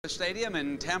Stadium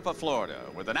in Tampa, Florida,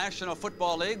 where the National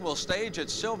Football League will stage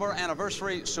its silver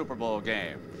anniversary Super Bowl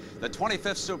game. The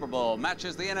 25th Super Bowl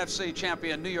matches the NFC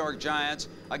champion New York Giants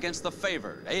against the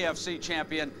favored AFC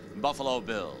champion Buffalo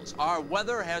Bills. Our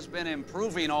weather has been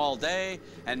improving all day,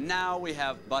 and now we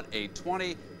have but a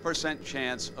 20%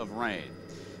 chance of rain.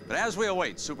 But as we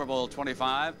await Super Bowl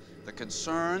 25, the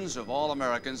concerns of all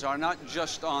Americans are not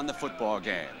just on the football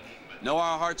game. No,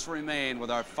 our hearts remain with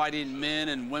our fighting men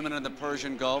and women in the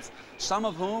Persian Gulf, some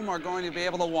of whom are going to be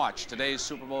able to watch today's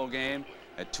Super Bowl game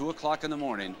at 2 o'clock in the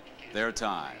morning, their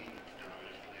time.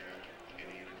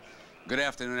 Good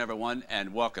afternoon, everyone,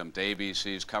 and welcome to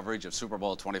ABC's coverage of Super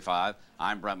Bowl 25.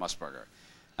 I'm Brent Musburger.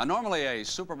 Now, normally a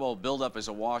Super Bowl buildup is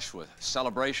awash with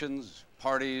celebrations,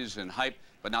 parties, and hype,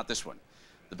 but not this one.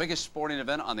 The biggest sporting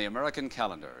event on the American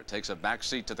calendar takes a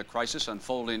backseat to the crisis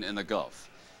unfolding in the Gulf.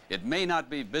 It may not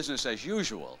be business as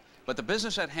usual, but the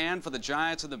business at hand for the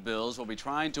Giants and the Bills will be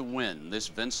trying to win this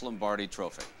Vince Lombardi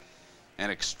trophy.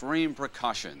 And extreme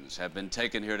precautions have been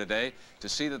taken here today to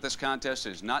see that this contest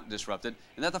is not disrupted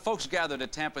and that the folks gathered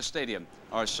at Tampa Stadium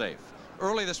are safe.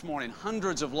 Early this morning,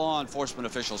 hundreds of law enforcement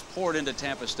officials poured into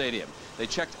Tampa Stadium. They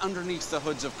checked underneath the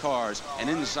hoods of cars and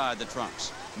inside the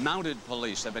trunks. Mounted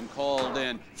police have been called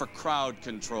in for crowd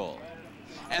control.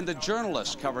 And the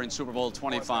journalists covering Super Bowl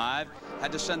 25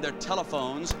 had to send their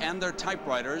telephones and their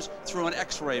typewriters through an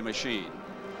X-ray machine.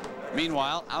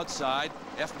 Meanwhile, outside,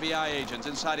 FBI agents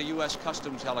inside a U.S.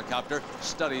 Customs helicopter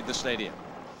studied the stadium.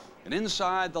 And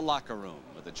inside the locker room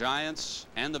with the Giants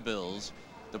and the Bills,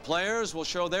 the players will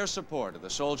show their support of the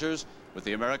soldiers with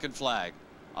the American flag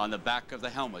on the back of the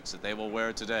helmets that they will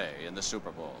wear today in the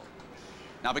Super Bowl.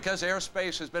 Now, because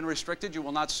airspace has been restricted, you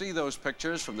will not see those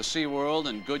pictures from the SeaWorld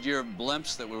and Goodyear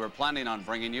blimps that we were planning on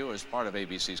bringing you as part of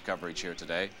ABC's coverage here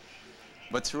today.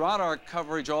 But throughout our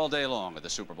coverage all day long of the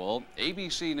Super Bowl,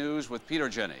 ABC News with Peter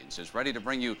Jennings is ready to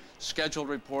bring you scheduled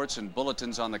reports and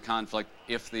bulletins on the conflict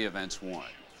if the events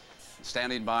warrant.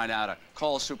 Standing by now to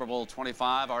call Super Bowl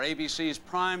 25, our ABC's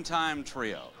primetime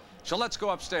trio. So let's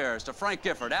go upstairs to Frank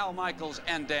Gifford, Al Michaels,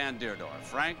 and Dan Deardorff.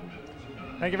 Frank?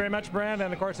 Thank you very much, Brand.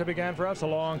 And of course, it began for us a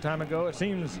long time ago. It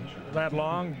seems that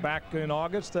long, back in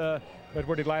August, but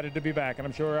we're delighted to be back. And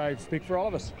I'm sure I speak for all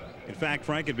of us. In fact,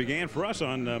 Frank, it began for us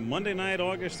on Monday night,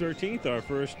 August 13th, our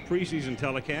first preseason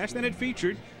telecast. And it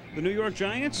featured the New York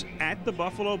Giants at the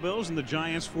Buffalo Bills. And the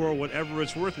Giants, for whatever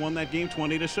it's worth, won that game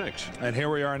 20-6. And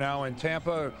here we are now in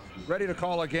Tampa, ready to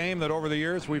call a game that over the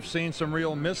years we've seen some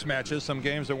real mismatches, some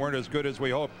games that weren't as good as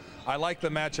we hoped. I like the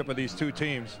matchup of these two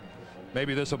teams.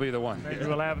 Maybe this will be the one. Maybe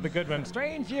we'll have the good one.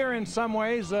 Strange year in some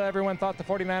ways. Everyone thought the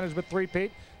 49ers would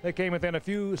three-peat. They came within a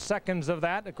few seconds of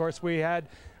that. Of course, we had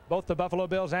both the Buffalo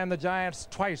Bills and the Giants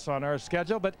twice on our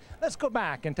schedule. But let's go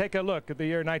back and take a look at the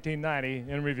year 1990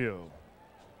 in review.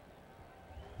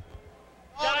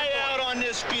 Die out on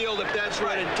this field if that's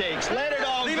what it takes. Let it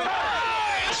all go.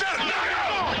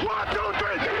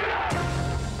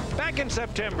 Back in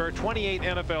September, 28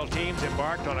 NFL teams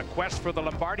embarked on a quest for the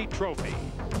Lombardi Trophy,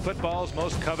 football's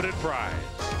most coveted prize.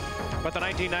 But the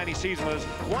 1990 season was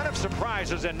one of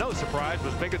surprises, and no surprise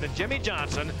was bigger than Jimmy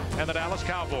Johnson and the Dallas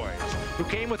Cowboys, who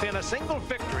came within a single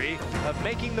victory of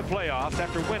making the playoffs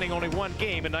after winning only one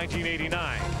game in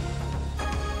 1989.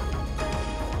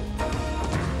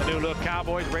 The new-look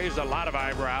Cowboys raised a lot of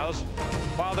eyebrows,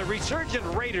 while the resurgent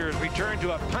Raiders returned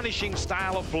to a punishing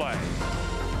style of play.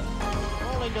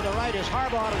 Rolling to the right is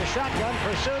Harbaugh to the shotgun,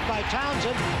 pursued by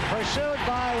Townsend, pursued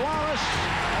by Wallace,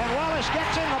 and Wallace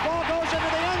gets in, the ball goes into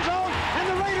the end zone, and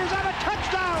the Raiders have a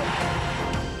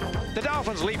touchdown! The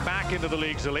Dolphins leap back into the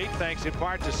league's elite thanks in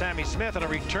part to Sammy Smith and a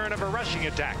return of a rushing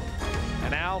attack.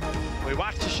 And now we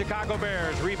watch the Chicago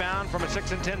Bears rebound from a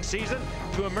 6-10 season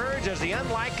to emerge as the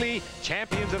unlikely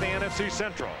champions of the NFC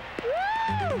Central.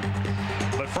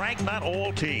 But Frank, not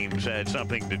all teams had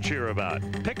something to cheer about.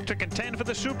 Picked to contend for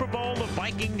the Super Bowl, the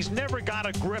Vikings never got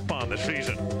a grip on the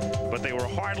season, but they were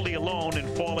hardly alone in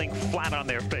falling flat on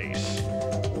their face.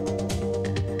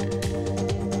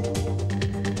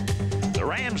 The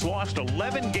Rams lost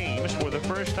 11 games for the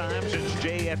first time since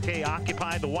JFK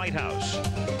occupied the White House,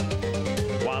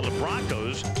 while the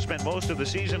Broncos spent most of the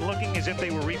season looking as if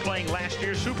they were replaying last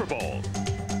year's Super Bowl.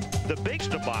 The big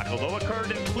debacle, though,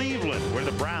 occurred in Cleveland, where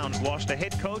the Browns lost a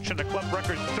head coach and a club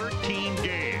record 13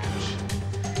 games.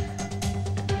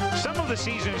 Some of the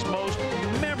season's most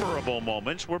memorable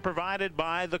moments were provided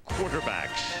by the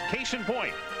quarterbacks. Case in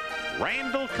point,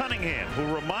 Randall Cunningham,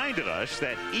 who reminded us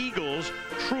that eagles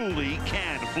truly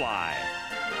can fly.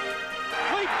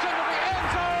 Leaps into the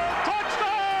end zone.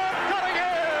 Touchdown,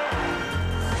 Cunningham!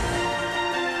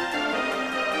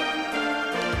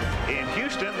 In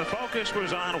Houston, Houston, the focus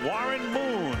was on Warren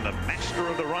Moon, the master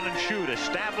of the run and shoot,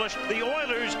 established the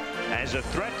Oilers as a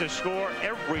threat to score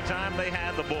every time they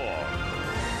had the ball.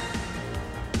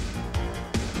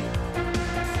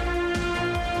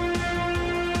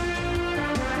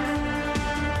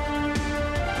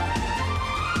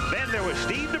 Then there was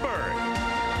Steve DeBerg.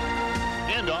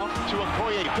 Handoff to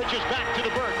Okoye, pitches back to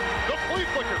DeBerg. The flea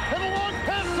flicker, and a long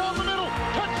pass down the middle.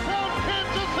 Touchdown,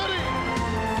 Kansas City!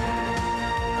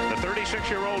 The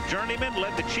 36-year-old journeyman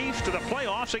led the Chiefs to the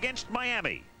playoffs against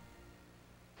Miami.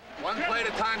 One play at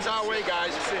a time's our way,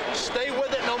 guys. Stay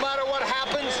with it no matter what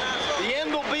happens. The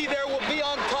end will be there. We'll be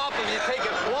on top, and you take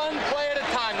it one play at a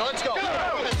time. Now let's go.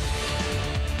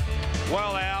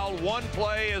 Well, Al, one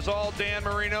play is all Dan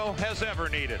Marino has ever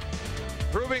needed,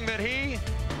 proving that he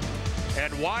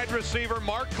and wide receiver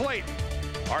Mark Clayton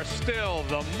are still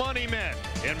the money men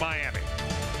in Miami.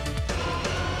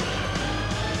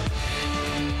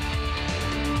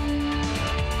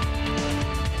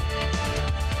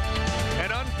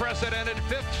 An unprecedented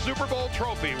 5th Super Bowl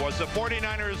trophy was the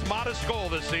 49ers' modest goal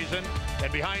this season,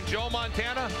 and behind Joe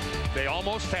Montana, they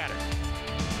almost had it.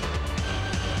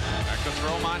 Back to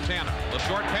throw Montana. The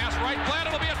short pass right flat.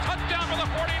 It'll be a touchdown for the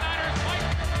 49ers.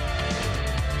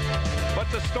 But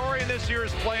the story in this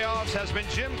year's playoffs has been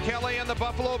Jim Kelly and the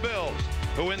Buffalo Bills,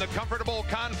 who in the comfortable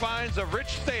confines of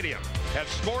Rich Stadium have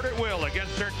scored at will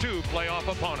against their 2 playoff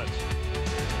opponents.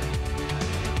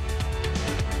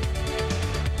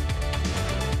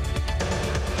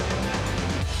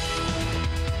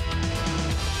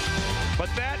 But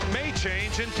that may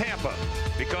change in Tampa,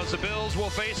 because the Bills will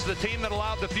face the team that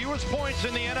allowed the fewest points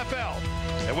in the NFL,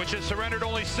 and which has surrendered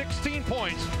only 16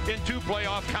 points in 2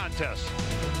 playoff contests.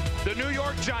 The New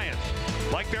York Giants,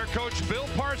 like their coach Bill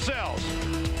Parcells,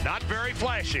 not very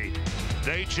flashy.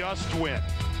 They just win.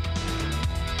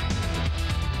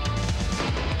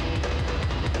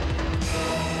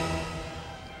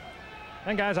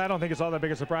 And guys, I don't think it's all that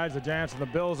big a surprise the Giants and the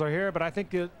Bills are here, but I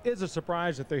think it is a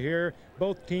surprise that they're here.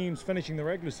 Both teams finishing the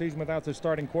regular season without their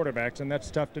starting quarterbacks, and that's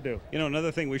tough to do. You know,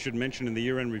 another thing we should mention in the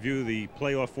year-end review, the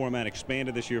playoff format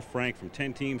expanded this year, Frank, from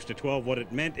 10 teams to 12. What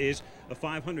it meant is a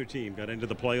 500 team got into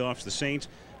the playoffs. The Saints,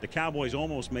 the Cowboys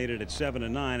almost made it at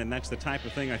 7-9, and that's the type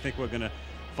of thing I think we're going to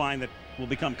find that will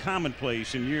become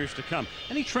commonplace in years to come.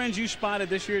 Any trends you spotted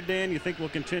this year, Dan, you think will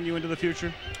continue into the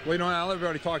future? Well, you know, Al,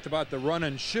 everybody talked about the run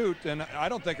and shoot, and I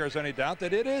don't think there's any doubt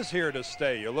that it is here to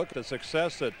stay. You look at the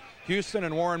success that Houston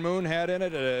and Warren Moon had in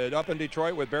it up in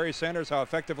Detroit with Barry Sanders, how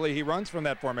effectively he runs from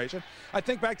that formation. I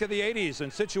think back to the 80s,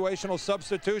 and situational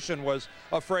substitution was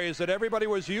a phrase that everybody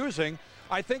was using.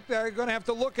 I think they're going to have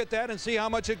to look at that and see how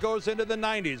much it goes into the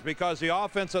 90s, because the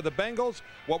offense of the Bengals,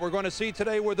 what we're going to see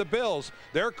today with the Bills,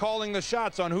 they're calling the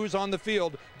shots on who's on the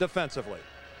field defensively.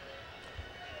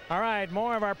 All right,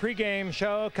 more of our pregame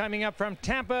show coming up from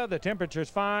Tampa. The temperature's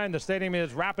fine. The stadium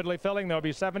is rapidly filling. There'll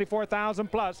be 74,000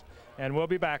 plus, and we'll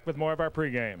be back with more of our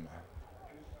pregame.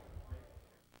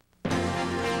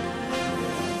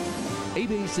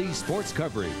 ABC Sports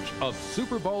coverage of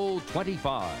Super Bowl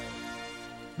 25.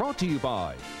 Brought to you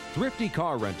by Thrifty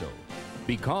Car Rental,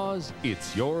 because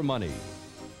it's your money.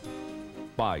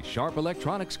 By Sharp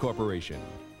Electronics Corporation.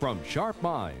 From sharp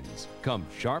minds come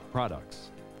sharp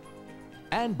products.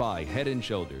 And by Head &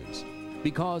 Shoulders,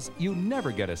 because you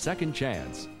never get a second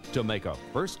chance to make a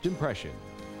first impression.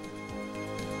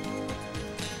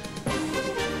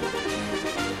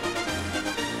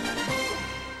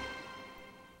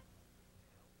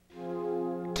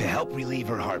 To help relieve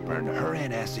her heartburn, her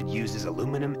antacid uses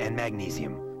aluminum and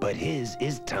magnesium, but his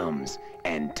is Tums,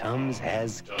 and Tums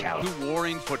has calcium. 2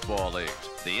 warring football leagues,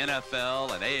 the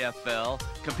NFL and AFL,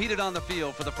 competed on the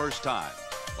field for the first time.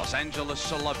 Los Angeles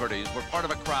celebrities were part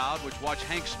of a crowd which watched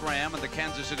Hank Stram and the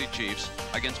Kansas City Chiefs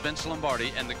against Vince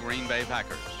Lombardi and the Green Bay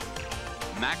Packers.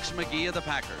 Max McGee of the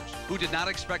Packers, who did not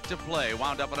expect to play,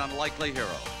 wound up an unlikely hero,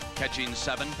 catching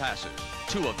 7 passes,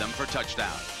 2 of them for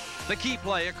touchdowns. The key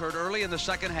play occurred early in the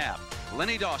second half.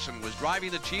 Lenny Dawson was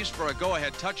driving the Chiefs for a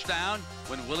go-ahead touchdown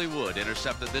when Willie Wood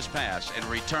intercepted this pass and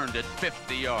returned it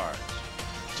 50 yards.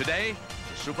 Today,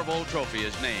 the Super Bowl trophy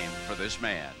is named for this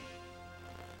man.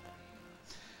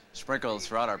 Sprinkled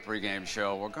throughout our pregame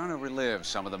show, we're going to relive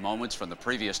some of the moments from the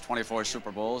previous 24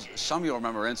 Super Bowls. Some you'll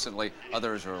remember instantly,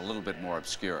 others are a little bit more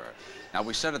obscure. Now,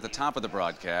 we said at the top of the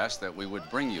broadcast that we would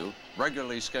bring you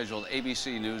regularly scheduled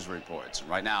ABC News reports.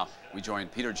 Right now, we join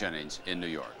Peter Jennings in New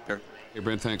York. Peter? Hey,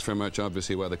 Brent, thanks very much.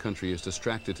 Obviously, while the country is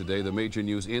distracted today, the major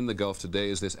news in the Gulf today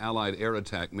is this Allied air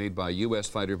attack made by U.S.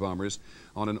 fighter bombers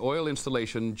on an oil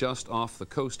installation just off the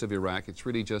coast of Iraq. It's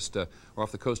really just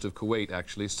off the coast of Kuwait,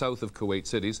 actually, south of Kuwait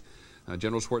cities.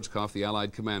 General Schwarzkopf, the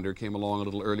Allied commander, came along a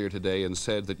little earlier today and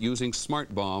said that using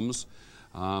smart bombs,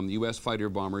 U.S. fighter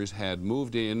bombers had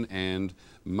moved in and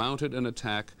mounted an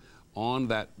attack on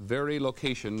that very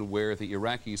location where the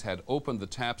Iraqis had opened the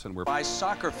taps and were... By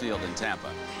soccer field in Tampa.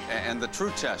 And the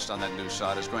true test on that new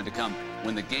side is going to come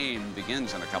when the game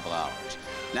begins in a couple hours.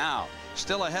 Now,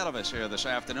 still ahead of us here this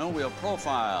afternoon, we'll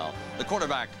profile the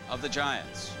quarterback of the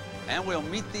Giants. And we'll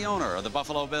meet the owner of the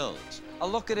Buffalo Bills. A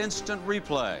look at instant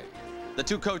replay. The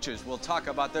two coaches will talk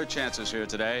about their chances here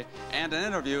today, and an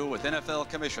interview with NFL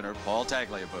Commissioner Paul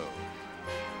Tagliabue.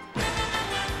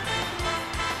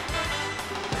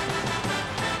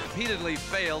 Repeatedly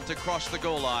failed to cross the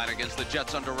goal line against the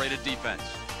Jets' underrated defense.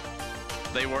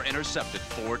 They were intercepted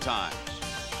 4 times.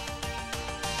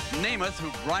 Namath,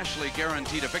 who rashly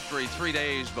guaranteed a victory 3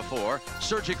 days before,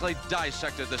 surgically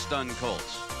dissected the stunned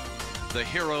Colts. The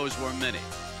heroes were many.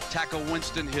 Tackle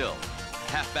Winston Hill,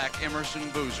 halfback Emerson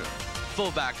Boozer,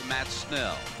 fullback Matt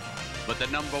Snell. But the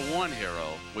 #1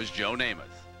 hero was Joe Namath.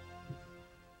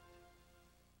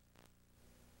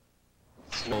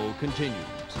 Flow continues.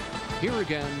 Here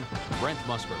again, Brent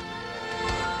Musburger.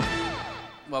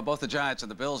 Well, both the Giants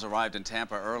and the Bills arrived in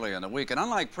Tampa early in the week, and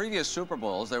unlike previous Super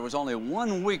Bowls, there was only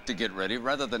 1 week to get ready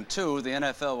rather than 2. The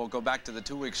NFL will go back to the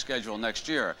 2-week schedule next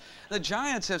year. The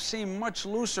Giants have seemed much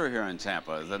looser here in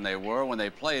Tampa than they were when they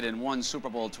played in one Super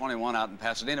Bowl 21 out in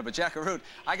Pasadena. But Jack Arute,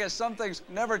 I guess some things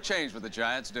never change with the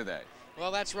Giants, do they? Well,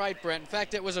 that's right, Brent. In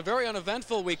fact, it was a very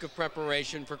uneventful week of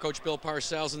preparation for Coach Bill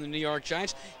Parcells and the New York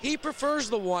Giants. He prefers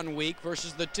the 1 week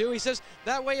versus the 2. He says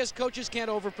that way his coaches can't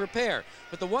over-prepare.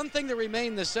 But the one thing that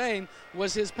remained the same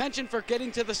was his penchant for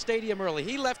getting to the stadium early.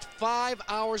 He left 5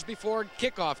 hours before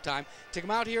kickoff time to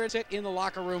come out here and sit in the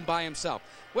locker room by himself.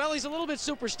 Well, he's a little bit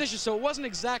superstitious, so it wasn't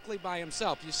exactly by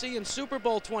himself. You see, in Super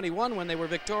Bowl 21, when they were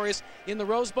victorious in the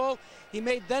Rose Bowl, he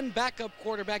made then backup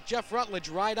quarterback Jeff Rutledge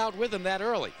ride out with him that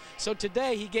early. So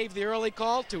today, he gave the early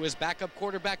call to his backup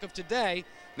quarterback of today,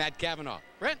 Matt Cavanaugh.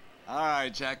 Brent? All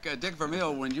right, Jack. Dick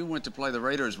Vermeil, when you went to play the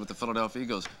Raiders with the Philadelphia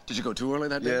Eagles, did you go too early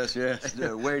that day? Yes,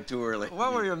 way too early.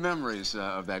 What were your memories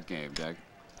of that game, Jack?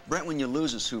 Brent, when you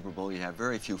lose a Super Bowl, you have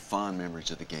very few fond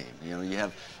memories of the game.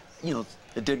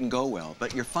 It didn't go well,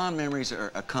 but your fond memories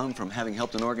come from having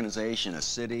helped an organization, a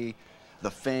city,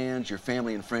 the fans, your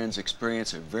family and friends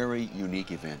experience a very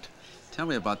unique event. Tell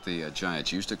me about the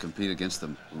Giants. You used to compete against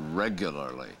them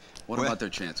regularly. What about their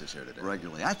chances here today?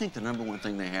 Regularly. I think the #1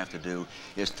 thing they have to do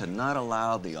is to not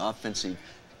allow the offensive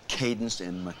cadence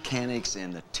and mechanics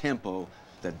and the tempo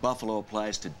that Buffalo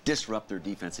applies to disrupt their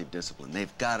defensive discipline.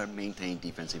 They've got to maintain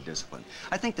defensive discipline.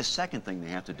 I think the second thing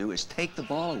they have to do is take the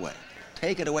ball away.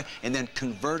 Take it away and then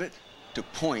convert it to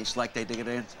points like they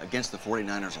did against the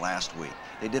 49ers last week.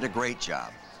 They did a great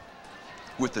job.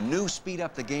 With the new speed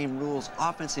up the game rules,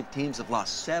 offensive teams have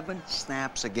lost 7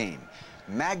 snaps a game,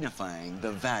 magnifying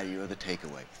the value of the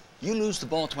takeaway. You lose the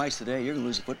ball twice today, you're going to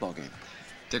lose a football game.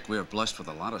 Dick, we are blessed with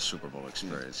a lot of Super Bowl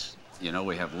experience. You know,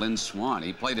 we have Lynn Swann.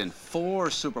 He played in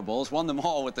 4 Super Bowls, won them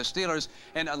all with the Steelers.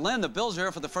 And Lynn, the Bills are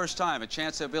here for the first time. A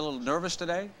chance they'll be a little nervous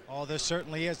today? Oh, there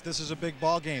certainly is. This is a big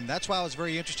ball game. That's why I was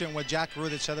very interested in what Jack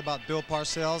Arute said about Bill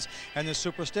Parcells and the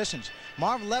superstitions.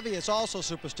 Marv Levy is also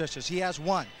superstitious. He has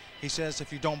one. He says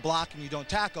if you don't block and you don't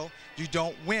tackle, you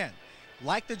don't win.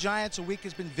 Like the Giants, a week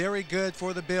has been very good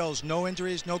for the Bills. No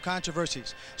injuries, no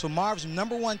controversies. So Marv's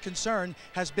 #1 concern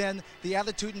has been the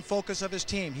attitude and focus of his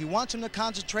team. He wants him to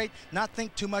concentrate, not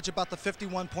think too much about the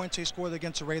 51 points they scored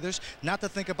against the Raiders, not to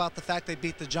think about the fact they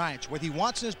beat the Giants. What he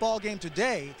wants in his ball game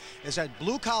today is that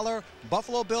blue-collar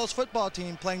Buffalo Bills football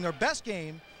team playing their best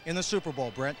game in the Super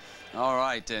Bowl, Brent. All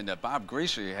right, and Bob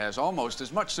Greasy has almost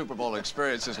as much Super Bowl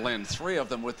experience as Lynn, 3 of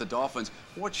them with the Dolphins.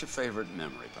 What's your favorite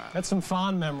memory, Bob? That's some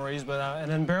fond memories, but an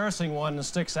embarrassing one that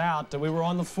sticks out. We were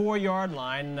on the 4-yard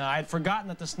line. I had forgotten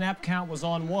that the snap count was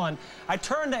on 1. I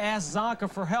turned to ask Zonka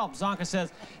for help. Zonka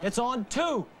says, it's on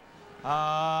 2.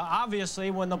 Obviously,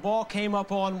 when the ball came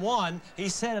up on 1, he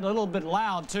said it a little bit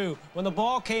loud, too. When the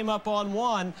ball came up on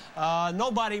 1,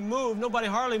 nobody moved. Nobody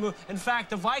hardly moved. In fact,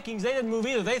 the Vikings, they didn't move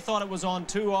either. They thought it was on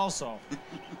 2 also.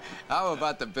 How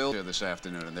about the Bills here this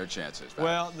afternoon and their chances, Bob?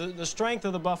 Well, the strength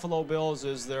of the Buffalo Bills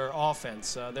is their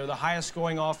offense. They're the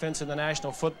highest-scoring offense in the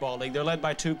National Football League. They're led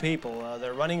by 2 people.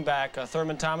 Their running back,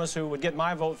 Thurman Thomas, who would get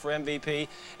my vote for MVP,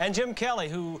 and Jim Kelly,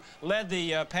 who led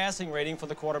the passing rating for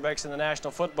the quarterbacks in the National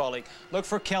Football League. Look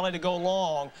for Kelly to go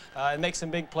long and make some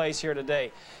big plays here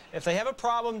today. If they have a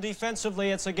problem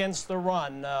defensively, it's against the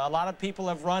run. A lot of people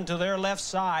have run to their left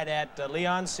side at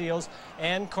Leon Seals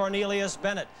and Cornelius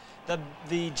Bennett.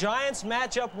 the Giants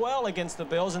match up well against the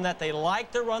Bills in that they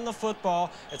like to run the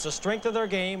football. It's a strength of their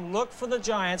game. Look for the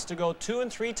Giants to go 2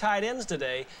 and 3 tight ends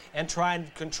today and try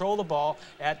and control the ball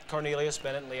at Cornelius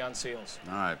Bennett and Leon Seals.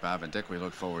 All right, Bob and Dick, we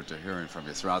look forward to hearing from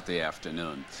you throughout the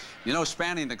afternoon. You know,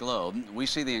 spanning the globe, we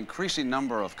see the increasing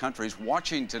number of countries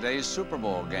watching today's Super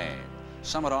Bowl game.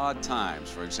 Some at odd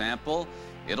times. For example,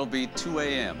 it'll be 2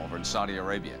 a.m. over in Saudi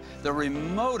Arabia. The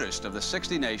remotest of the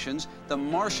 60 nations, the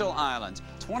Marshall Islands,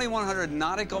 2,100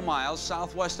 nautical miles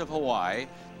southwest of Hawaii,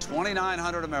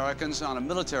 2,900 Americans on a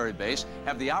military base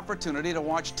have the opportunity to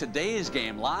watch today's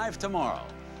game live tomorrow.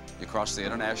 You cross the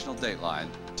international date line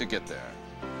to get there.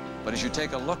 But as you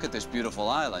take a look at this beautiful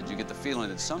island, you get the feeling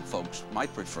that some folks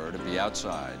might prefer to be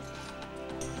outside.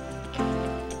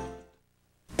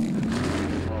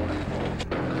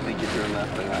 I think if you're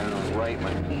left, I don't know, right,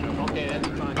 okay, that's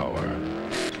fine. Power,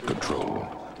 control.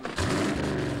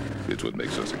 It's what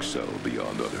makes us excel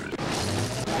beyond others.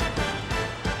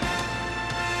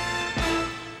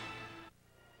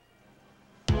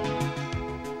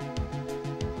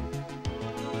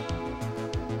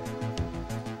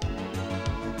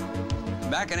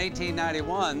 Back in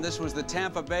 1891, this was the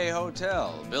Tampa Bay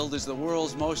Hotel, billed as the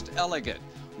world's most elegant.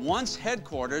 Once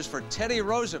headquarters for Teddy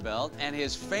Roosevelt and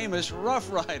his famous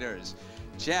Rough Riders.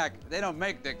 Jack, they don't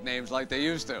make nicknames like they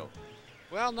used to.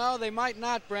 Well, no, they might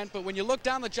not, Brent, but when you look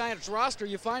down the Giants roster,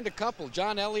 you find a couple.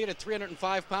 John Elliott at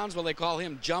 305 pounds, well, they call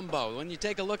him Jumbo. When you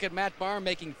take a look at Matt Barr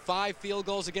making 5 field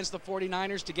goals against the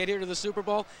 49ers to get here to the Super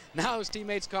Bowl, now his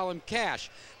teammates call him Cash.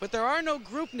 But there are no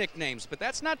group nicknames, but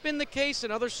that's not been the case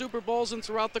in other Super Bowls and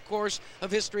throughout the course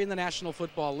of history in the National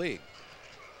Football League.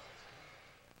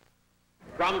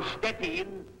 From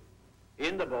Stettin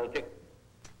in the Baltic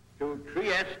to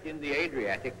Trieste in the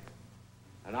Adriatic,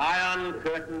 an iron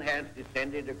curtain has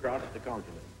descended across the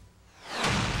continent.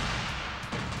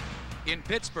 In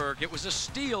Pittsburgh, it was a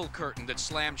steel curtain that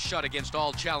slammed shut against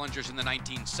all challengers in the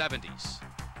 1970s.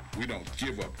 We don't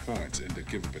give up points, and to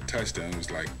give up a touchdown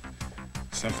was like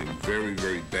something very,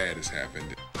 very bad has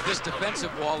happened. This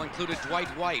defensive wall included Dwight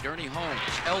White, Ernie Holmes,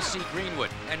 L.C. Greenwood,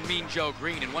 and Mean Joe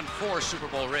Green, and won 4 Super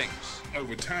Bowl rings.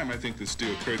 Over time, I think the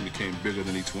steel curtain became bigger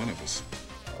than each one of us.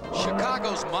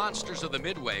 Chicago's Monsters of the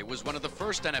Midway was one of the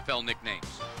first NFL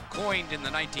nicknames, coined in the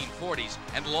 1940s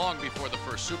and long before the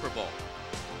first Super Bowl.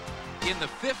 In the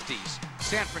 50s,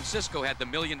 San Francisco had the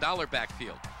 $1 million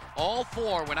backfield. All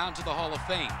 4 went on to the Hall of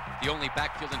Fame, the only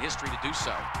backfield in history to do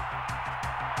so.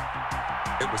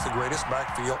 It was the greatest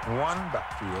backfield, one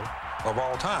backfield of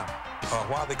all time.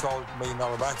 Why they called it $1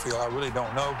 million backfield, I really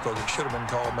don't know, because it should have been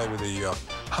called maybe the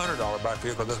 $100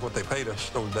 backfield, because that's what they paid us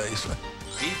those days.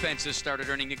 Defenses started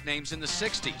earning nicknames in the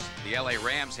 60s. The LA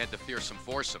Rams had the fearsome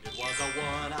foursome. It was a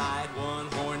one-eyed,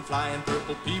 one-horn, flying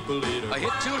purple people eater. A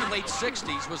hit tune in the late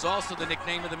 60s was also the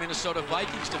nickname of the Minnesota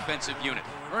Vikings defensive unit,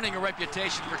 earning a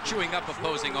reputation for chewing up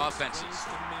opposing offenses.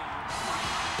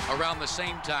 Around the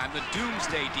same time, the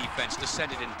Doomsday defense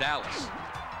descended in Dallas.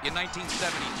 In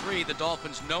 1973, the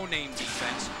Dolphins' no-name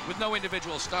defense, with no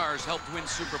individual stars, helped win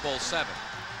Super Bowl VII.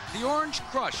 The Orange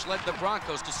Crush led the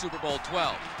Broncos to Super Bowl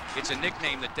XII. It's a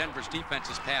nickname that Denver's defense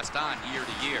has passed on year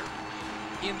to year.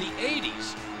 In the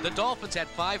 80s, the Dolphins had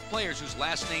 5 players whose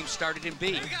last names started in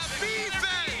B.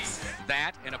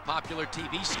 That and a popular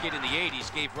TV skit in the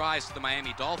 80s gave rise to the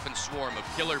Miami Dolphins swarm of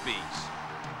killer bees.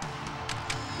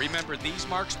 Remember these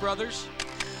Marx Brothers?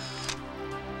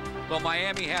 Well,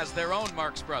 Miami has their own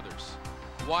Marx Brothers.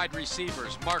 Wide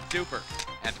receivers Mark Duper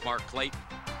and Mark Clayton.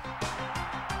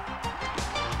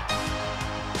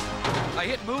 A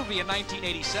hit movie in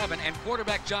 1987, and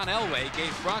quarterback John Elway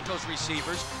gave Broncos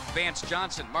receivers Vance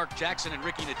Johnson, Mark Jackson, and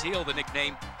Ricky Nattiel the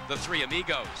nickname the Three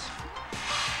Amigos.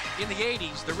 In the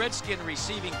 80s, the Redskin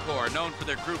receiving corps, known for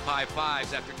their group high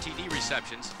fives after TD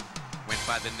receptions, went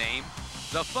by the name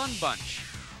the Fun Bunch.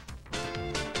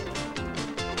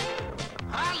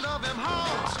 I love them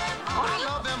hogs. I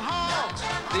love them hogs.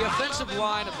 The offensive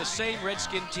line of the same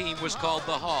Redskin team was called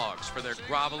the Hogs for their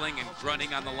groveling and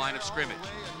grunting on the line of scrimmage.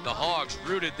 The Hogs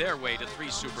rooted their way to 3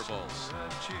 Super Bowls.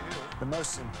 The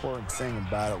most important thing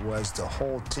about it was the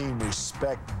whole team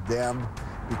respected them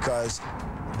because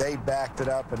they backed it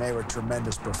up and they were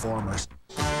tremendous performers.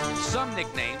 Some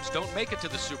nicknames don't make it to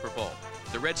the Super Bowl.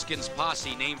 The Redskins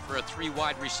posse, named for a 3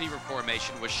 wide receiver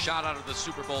formation, was shot out of the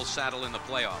Super Bowl saddle in the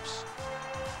playoffs.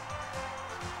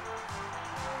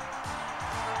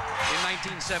 In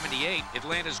 1978,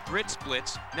 Atlanta's Grits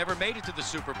Blitz never made it to the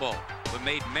Super Bowl, but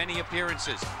made many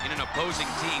appearances in an opposing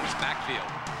team's backfield.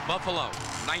 Buffalo,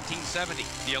 1970,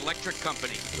 the Electric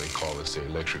Company. They call us the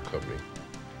Electric Company.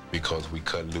 because we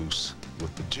cut loose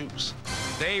with the juice.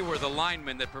 They were the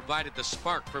linemen that provided the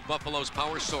spark for Buffalo's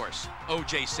power source,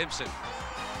 O.J. Simpson.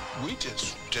 We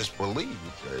just believed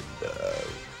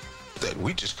that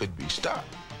we just couldn't be stopped.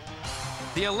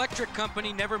 The electric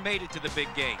company never made it to the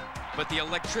big game, but the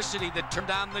electricity that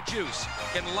turned on the juice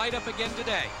can light up again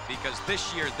today because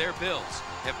this year their Bills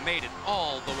have made it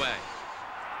all the way.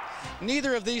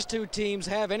 Neither of these two teams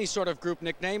have any sort of group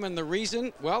nickname, and the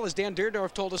reason, well, as Dan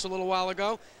Deerdorf told us a little while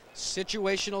ago,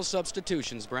 situational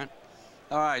substitutions, Brent.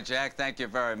 All right, Jack, thank you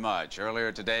very much.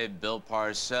 Earlier today, Bill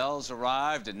Parcells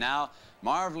arrived, and now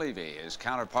Marv Levy, his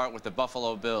counterpart with the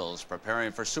Buffalo Bills,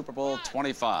 preparing for Super Bowl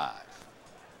 25.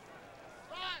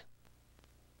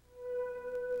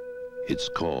 It's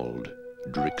called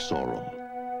Drixoral,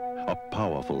 a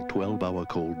powerful 12-hour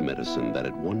cold medicine that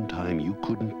at one time you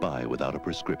couldn't buy without a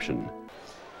prescription.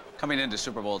 Coming into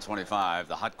Super Bowl 25,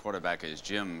 the hot quarterback is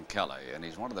Jim Kelly, and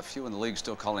he's one of the few in the league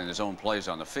still calling his own plays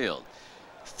on the field.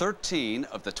 13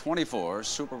 of the 24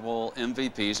 Super Bowl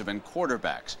MVPs have been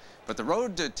quarterbacks, but the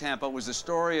road to Tampa was the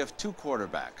story of two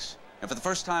quarterbacks. And for the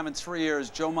first time in 3 years,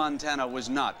 Joe Montana was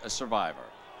not a survivor.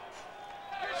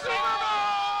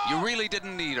 You really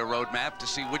didn't need a roadmap to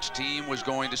see which team was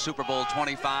going to Super Bowl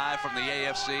 25 from the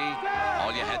AFC.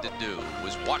 All you had to do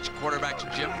was watch quarterbacks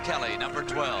Jim Kelly, number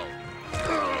 12,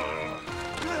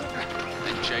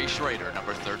 and Jay Schrader,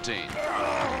 number 13.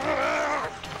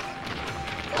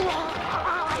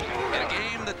 In a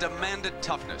game that demanded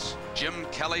toughness, Jim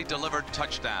Kelly delivered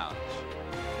touchdowns,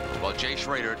 while Jay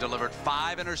Schrader delivered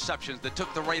 5 interceptions that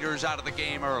took the Raiders out of the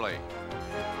game early.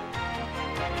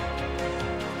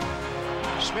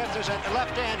 Smith is at the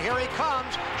left end. Here he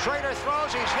comes. Schrader throws.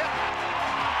 He's hit.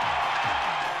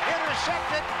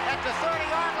 Intercepted at the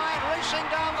 30-yard line. Racing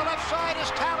down the left side is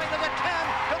Talley to the 10,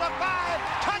 to the 5.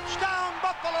 Touchdown,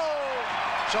 Buffalo!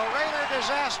 So Raider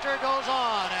disaster goes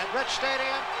on at Rich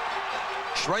Stadium.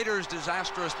 Schrader's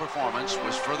disastrous performance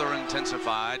was further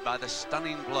intensified by the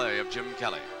stunning play of Jim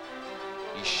Kelly.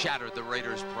 He shattered the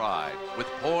Raiders' pride with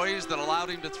poise that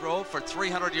allowed him to throw for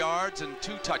 300 yards and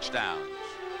 2 touchdowns.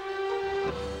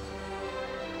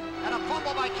 And a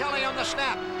fumble by Kelly on the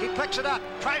snap. He picks it up,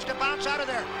 tries to bounce out of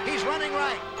there. He's running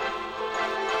right.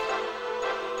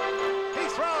 He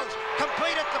throws,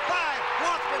 complete at the 5.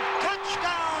 Lofton,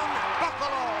 touchdown,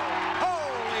 Buffalo.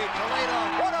 Holy Toledo,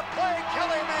 what a play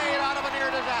Kelly made out of a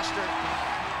near disaster.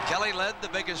 Kelly led the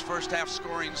biggest first-half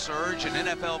scoring surge in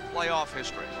NFL playoff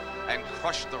history and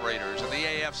crushed the Raiders in the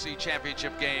AFC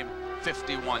Championship game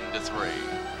 51-3.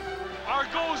 Our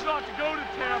goal is not to go to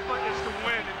Tampa, it's to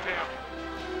win in Tampa.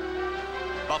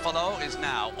 Buffalo is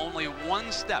now only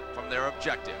 1 step from their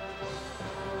objective.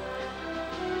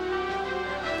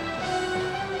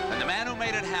 And the man who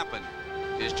made it happen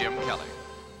is Jim Kelly.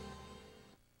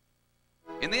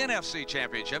 In the NFC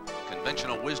Championship,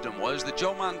 conventional wisdom was that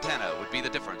Joe Montana would be the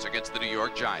difference against the New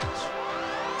York Giants.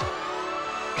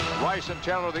 Rice and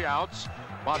Taylor the outs.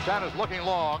 Montana's looking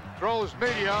long, throws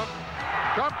medium,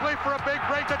 complete for a big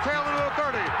break to Taylor to the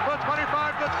 30, the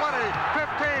 25 to 20,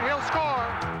 15, he'll score.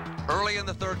 Early in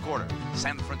the third quarter,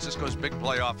 San Francisco's big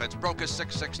play offense broke a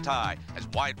 6-6 tie as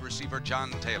wide receiver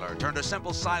John Taylor turned a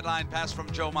simple sideline pass from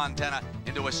Joe Montana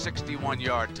into a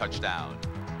 61-yard touchdown.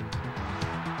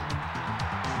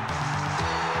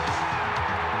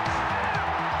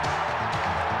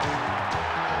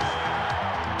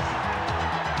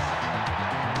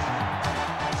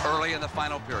 Early in the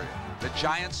final period, the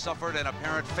Giants suffered an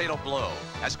apparent fatal blow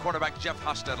as quarterback Jeff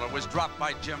Hostetler was dropped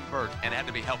by Jim Burt and had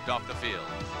to be helped off the field.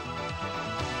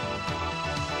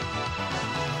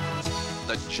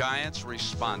 The Giants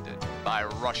responded by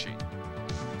rushing,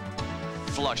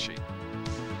 flushing,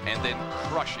 and then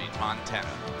crushing Montana.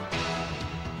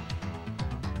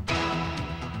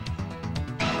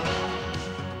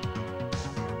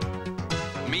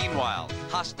 Meanwhile,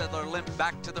 Hostetler limped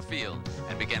back to the field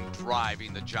and began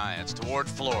driving the Giants toward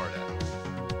Florida.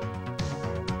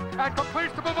 And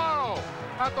completes to Bavaro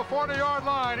at the 40-yard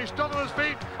line. He's still on his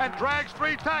feet and drags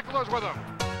 3 tacklers with him.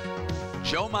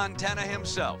 Joe Montana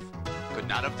himself could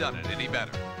not have done it any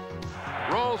better.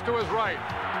 Rolls to his right,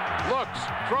 looks,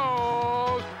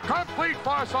 throws, complete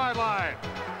far sideline.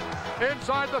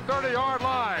 Inside the 30-yard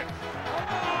line.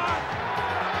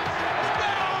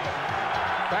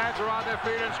 Fans are on their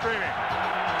feet and screaming.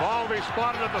 Ball will be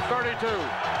spotted at the 32.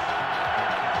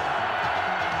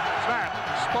 Snap,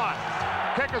 spot.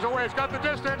 Kick is away, it's got the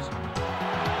distance.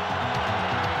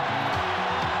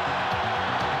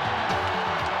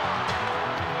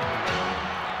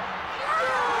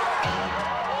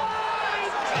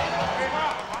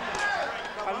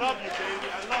 I love you, baby.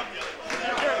 I love you.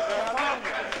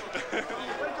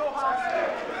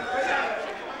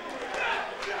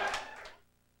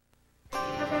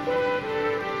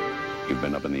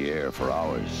 up in the air for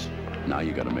hours. Now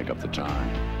you got to make up the time.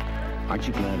 Aren't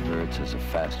you glad Hertz has a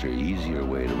faster, easier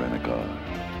way to rent a car?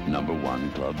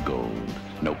 #1 Club Gold.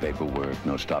 No paperwork,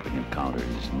 no stopping at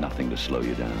counters, nothing to slow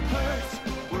you down. Hertz,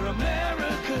 we're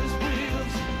America's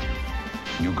wheels.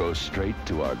 You go straight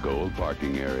to our gold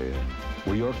parking area,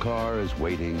 where your car is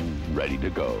waiting, ready to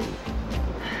go.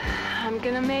 I'm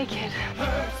gonna make it.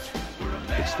 Hertz,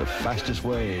 It's the fastest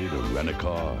way to rent a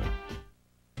car.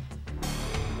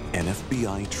 An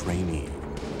FBI trainee.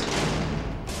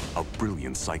 A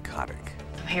brilliant psychotic.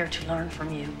 I'm here to learn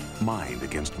from you. Mind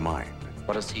against mind.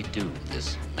 What does he do,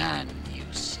 this man you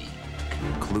see?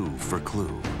 Clue for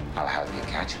clue. I'll have you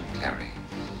catch him, Clary.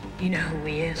 You know who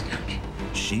he is, don't you?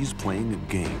 She's playing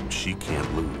a game she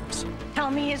can't lose. Tell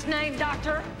me his name,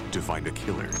 Doctor. To find a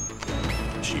killer,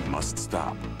 she must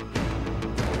stop.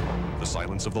 The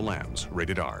Silence of the Lambs,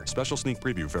 rated R. Special sneak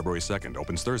preview February 2nd.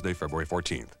 Opens Thursday, February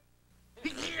 14th.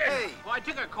 Hey! Well, I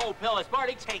took a cold pill. It's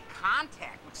Barty Take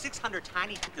Contact with 600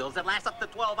 tiny pills that last up to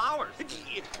 12 hours.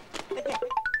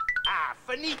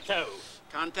 Finito.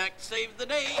 Contact saved the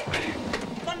day.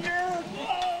 Thunder!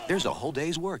 There's a whole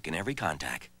day's work in every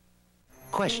contact.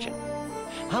 Question.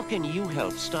 How can you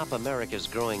help stop America's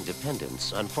growing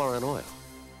dependence on foreign oil?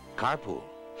 Carpool.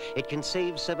 It can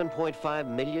save 7.5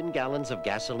 million gallons of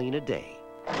gasoline a day.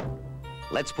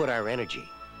 Let's put our energy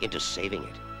into saving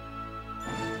it.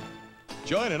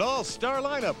 Join an all-star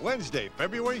lineup Wednesday,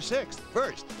 February 6th.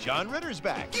 First, John Ritter's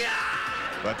back. Yeah!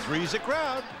 But three's a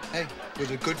crowd. Hey, was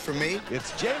it good for me?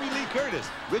 It's Jamie Lee Curtis,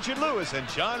 Richard Lewis, and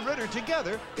John Ritter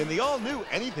together in the all-new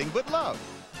Anything But Love.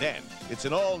 Then, it's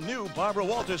an all-new Barbara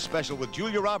Walters special with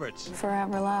Julia Roberts.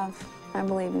 Forever love. I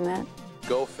believe in that.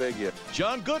 Go figure.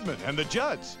 John Goodman and the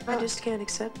Judds. I just can't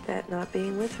accept that, not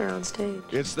being with her on stage.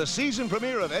 It's the season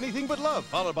premiere of Anything But Love,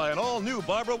 followed by an all-new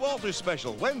Barbara Walters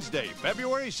special, Wednesday,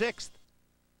 February 6th.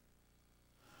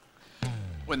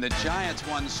 When the Giants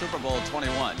won Super Bowl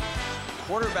 21,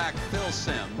 quarterback Phil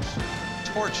Simms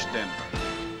torched Denver.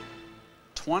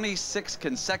 26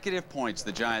 consecutive points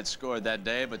the Giants scored that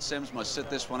day, but Simms must sit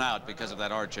this one out because of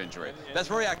that arch injury.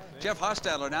 Best react, Jeff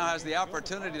Hostetler now has the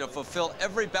opportunity to fulfill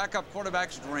every backup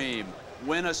quarterback's dream,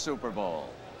 win a Super Bowl.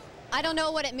 I don't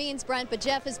know what it means, Brent, but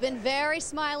Jeff has been very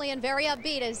smiley and very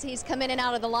upbeat as he's come in and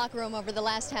out of the locker room over the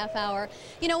last half hour.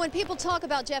 You know, when people talk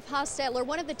about Jeff Hostetler,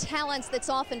 one of the talents that's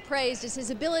often praised is his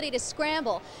ability to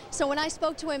scramble. So when I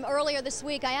spoke to him earlier this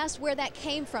week, I asked where that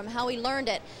came from, how he learned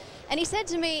it. And he said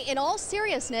to me, in all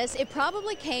seriousness, it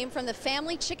probably came from the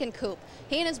family chicken coop.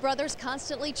 He and his brothers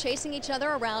constantly chasing each other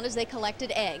around as they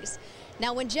collected eggs.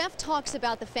 Now, when Jeff talks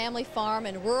about the family farm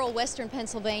in rural western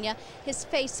Pennsylvania, his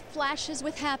face flashes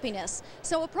with happiness.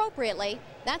 So appropriately,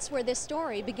 that's where this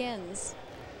story begins.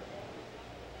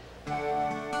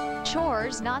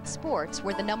 Chores, not sports,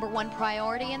 were the #1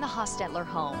 priority in the Hostetler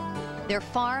home. Their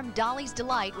farm, Dolly's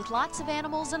Delight, with lots of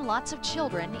animals and lots of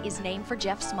children, is named for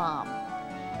Jeff's mom.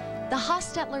 The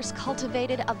Hostetlers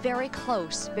cultivated a very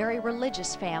close, very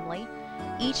religious family.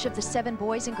 Each of the 7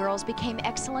 boys and girls became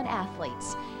excellent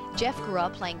athletes. Jeff grew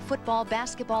up playing football,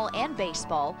 basketball, and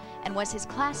baseball, and was his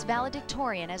class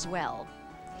valedictorian as well.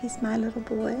 He's my little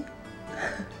boy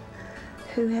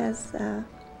who has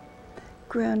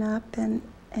grown up and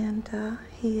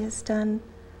he has done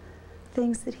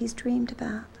things that he's dreamed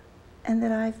about and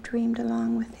that I've dreamed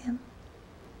along with him.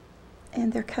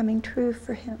 And they're coming true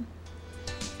for him.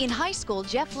 In high school,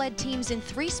 Jeff led teams in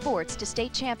 3 sports to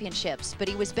state championships, but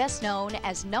he was best known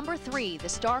as #3, the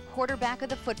star quarterback of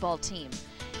the football team.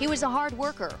 He was a hard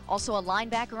worker, also a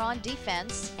linebacker on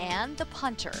defense, and the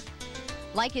punter.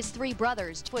 Like his 3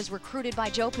 brothers, was recruited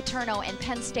by Joe Paterno and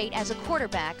Penn State as a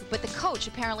quarterback, but the coach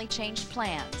apparently changed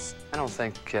plans. I don't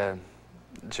think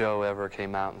Joe ever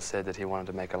came out and said that he wanted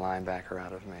to make a linebacker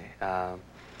out of me.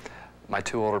 My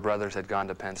 2 older brothers had gone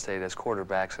to Penn State as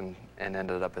quarterbacks and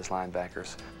ended up as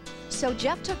linebackers. So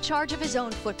Jeff took charge of his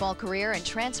own football career and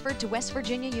transferred to West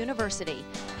Virginia University.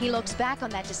 He looks back on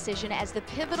that decision as the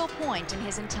pivotal point in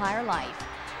his entire life.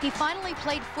 He finally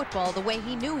played football the way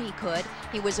he knew he could.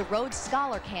 He was a Rhodes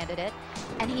Scholar candidate,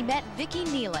 and he met Vicki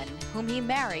Nealon, whom he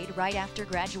married right after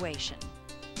graduation.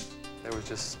 There was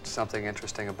just something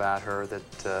interesting about her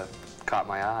that caught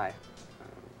my eye.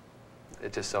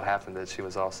 It just so happened that she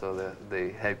was also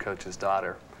the head coach's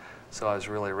daughter. So I was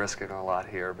really risking a lot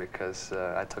here because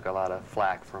I took a lot of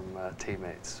flack from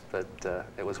teammates, but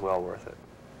it was well worth it.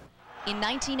 In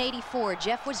 1984,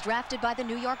 Jeff was drafted by the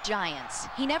New York Giants.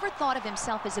 He never thought of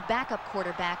himself as a backup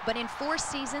quarterback, but in 4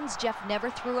 seasons, Jeff never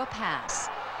threw a pass.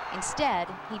 Instead,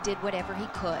 he did whatever he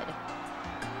could.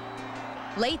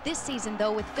 Late this season,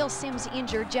 though, with Phil Simms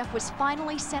injured, Jeff was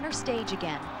finally center stage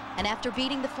again. And after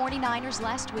beating the 49ers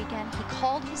last weekend, he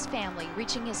called his family,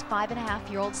 reaching his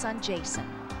 5.5-year-old son, Jason.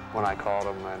 When I called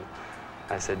him and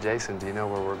I said, Jason, do you know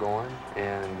where we're going?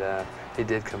 And he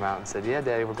did come out and said, yeah,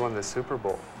 Daddy, we're going to the Super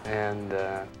Bowl. And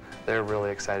they're really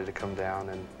excited to come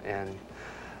down and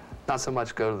not so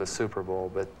much go to the Super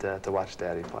Bowl, but to watch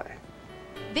Daddy play.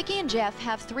 Vicki and Jeff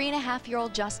have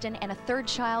 3.5-year-old Justin and a third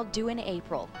child due in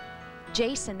April.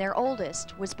 Jason, their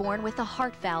oldest, was born with a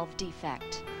heart valve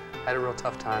defect. I had a real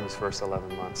tough time his first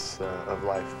 11 months of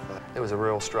life. It was a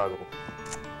real struggle.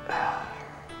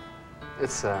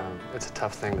 It's a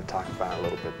tough thing to talk about a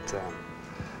little bit.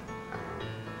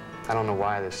 I don't know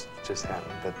why this just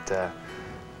happened, but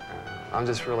I'm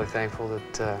just really thankful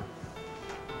that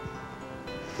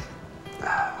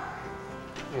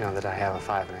you know, that I have a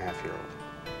 5.5-year-old,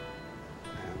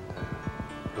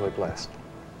 and really blessed.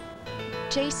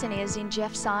 Jason is, in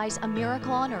Jeff's eyes, a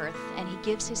miracle on earth, and he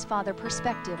gives his father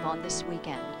perspective on this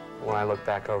weekend. When I look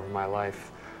back over my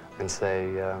life and say,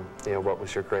 you know, what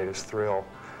was your greatest thrill?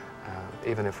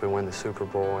 Even if we win the Super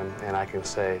Bowl and I can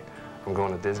say I'm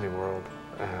going to Disney World,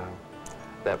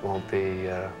 that won't be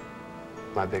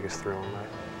my biggest thrill in life.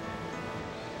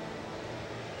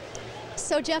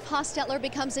 So Jeff Hostetler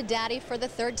becomes a daddy for the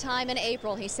third time in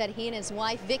April. He said he and his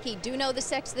wife, Vicki, do know the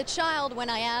sex of the child. When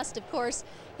I asked, of course,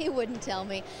 he wouldn't tell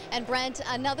me. And Brent,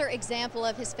 another example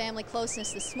of his family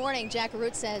closeness this morning, Jack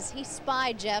Root says he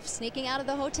spied Jeff sneaking out of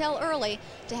the hotel early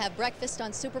to have breakfast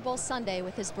on Super Bowl Sunday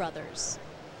with his brothers.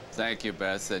 Thank you,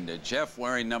 Beth. And Jeff,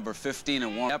 wearing number 15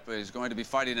 and warm up, is going to be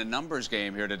fighting a numbers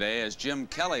game here today, as Jim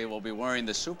Kelly will be wearing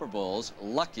the Super Bowl's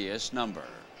luckiest number.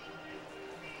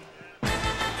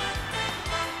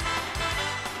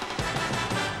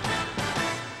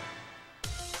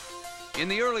 In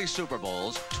the early Super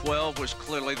Bowls, 12 was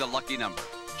clearly the lucky number.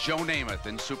 Joe Namath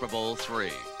in Super Bowl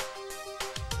III.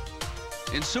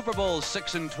 In Super Bowls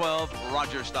 6 and 12,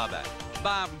 Roger Staubach.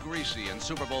 Bob Greasy in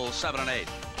Super Bowl 7 and 8.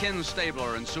 Ken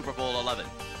Stabler in Super Bowl 11.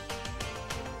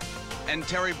 And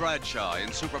Terry Bradshaw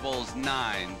in Super Bowls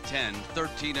 9, 10,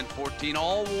 13, and 14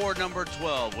 all wore number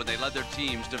 12 when they led their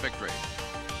teams to victory.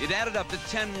 It added up to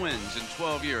 10 wins in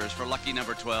 12 years for lucky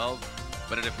number 12,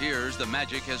 but it appears the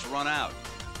magic has run out.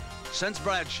 Since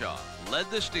Bradshaw led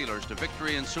the Steelers to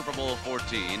victory in Super Bowl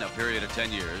 14, a period of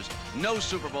 10 years, no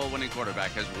Super Bowl winning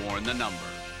quarterback has worn the number.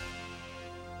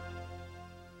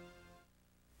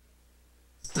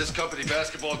 This company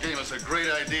basketball game is a great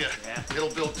idea. Yeah.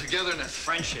 It'll build togetherness,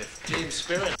 friendship, team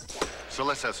spirit. So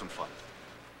let's have some fun.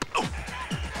 Oh.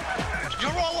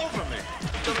 You're all over me.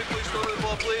 Tell me, please, throw the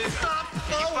ball, please. Stop. If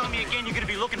you follow me again, you're going to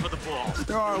be looking for the ball.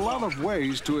 There are a lot of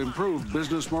ways to improve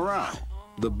business morale.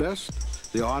 The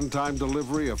best, the on-time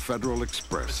delivery of Federal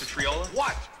Express. Mr. Triola?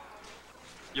 What?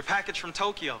 Your package from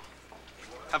Tokyo.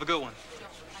 Have a good one.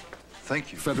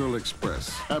 Thank you. Federal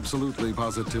Express. Absolutely,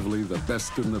 positively the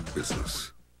best in the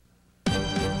business.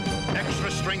 Extra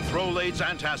strength Rolaids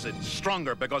antacid.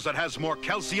 Stronger because it has more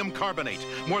calcium carbonate.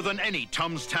 More than any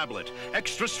Tums tablet.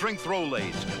 Extra strength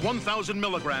Rolaids. 1,000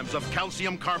 milligrams of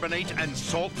calcium carbonate and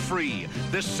salt-free.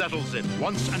 This settles it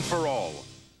once and for all.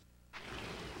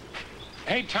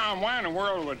 Hey, Tom, why in the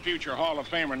world would future Hall of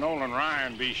Famer Nolan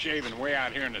Ryan be shaving way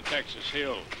out here in the Texas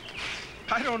hills?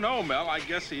 I don't know, Mel. I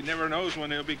guess he never knows when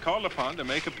he'll be called upon to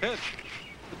make a pitch.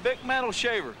 The big metal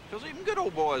shaver, because even good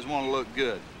old boys want to look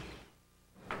good.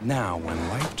 Now, when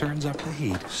life turns up the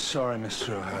heat... Sorry,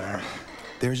 Mr. O'Hara.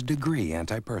 There's Degree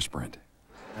antiperspirant.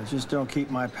 I just don't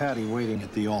keep my Patty waiting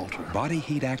at the altar. Body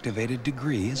heat-activated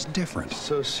Degree is different.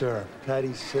 So, sir,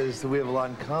 Patty says that we have a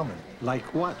lot in common. Like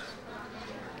what?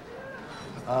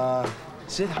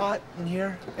 Is it hot in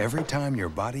here? Every time your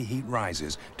body heat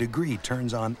rises, Degree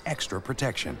turns on extra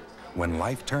protection. When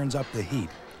life turns up the heat,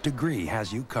 Degree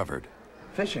has you covered.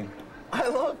 Fishing. I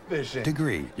love fishing.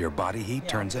 Degree, your body heat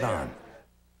turns it on.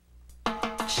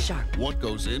 Sharp. What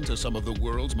goes into some of the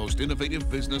world's most innovative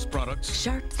business products?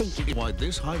 Sharp thinking. Why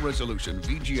this high-resolution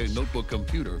VGA notebook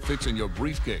computer fits in your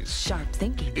briefcase. Sharp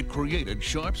thinking. It created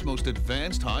Sharp's most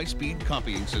advanced high-speed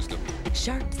copying system.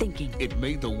 Sharp thinking. It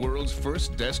made the world's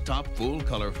first desktop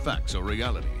full-color fax a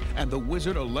reality, and the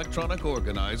Wizard electronic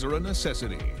organizer a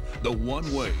necessity. The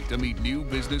one way to meet new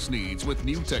business needs with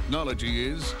new technology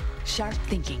is... Sharp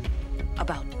thinking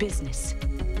about business.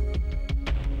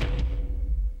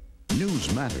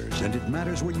 News matters, and it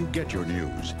matters where you get your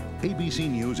news. ABC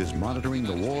News is monitoring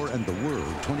the war and the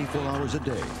world 24 hours a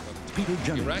day. Peter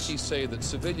Jennings. Iraqis say that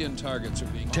civilian targets are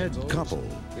being... Ted Koppel.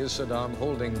 Is Saddam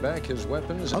holding back his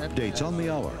weapons? Updates on the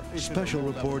hour. Special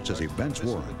reports as events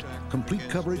warrant. Complete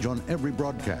coverage on every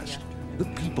broadcast. The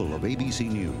people of ABC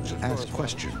News ask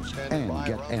questions and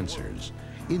get answers.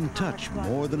 in touch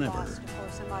more than ever.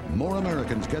 More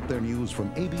Americans get their news from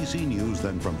ABC News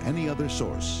than from any other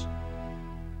source.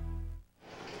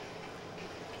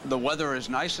 The weather is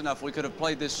nice enough we could have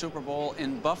played this Super Bowl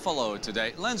in Buffalo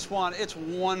today. Lynn Swan, it's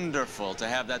wonderful to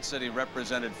have that city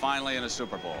represented finally in a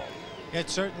Super Bowl. It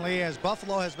certainly is.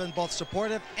 Buffalo has been both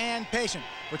supportive and patient.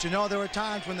 But you know, there were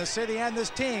times when the city and this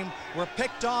team were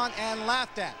picked on and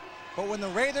laughed at. But when the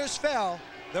Raiders fell,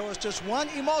 there was just one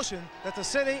emotion that the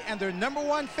city and their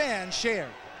 #1 fans shared.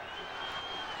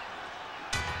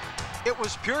 It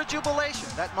was pure jubilation,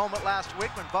 that moment last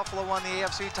week when Buffalo won the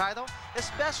AFC title,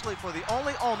 especially for the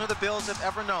only owner the Bills have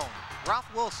ever known, Ralph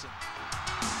Wilson.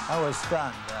 I was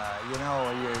stunned. You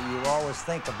know, you always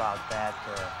think about that,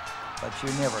 but you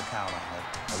never count on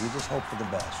it. You just hope for the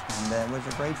best. And it was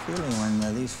a great feeling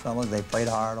when these fellows, they played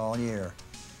hard all year.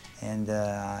 And,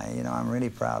 you know, I'm really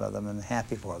proud of them and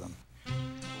happy for them.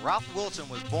 Ralph Wilson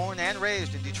was born and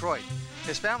raised in Detroit.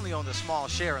 His family owned a small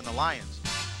share in the Lions.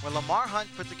 When Lamar Hunt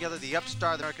put together the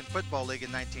upstart of the American Football League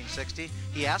in 1960,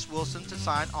 he asked Wilson to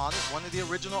sign on as one of the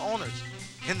original owners.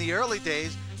 In the early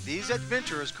days, these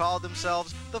adventurers called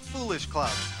themselves the Foolish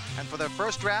Club, and for their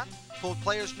first draft, pulled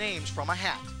players' names from a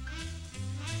hat.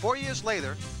 4 years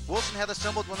later, Wilson had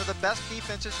assembled one of the best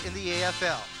defenses in the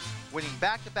AFL, winning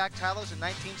back-to-back titles in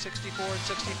 1964 and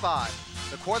 65.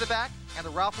 The quarterback and a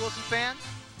Ralph Wilson fan,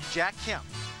 Jack Kemp.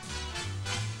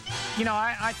 You know,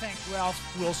 I think Ralph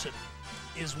Wilson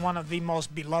is one of the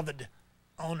most beloved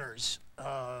owners.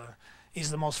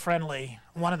 He's the most friendly,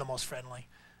 one of the most friendly.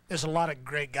 There's a lot of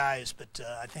great guys, but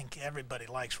I think everybody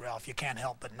likes Ralph. You can't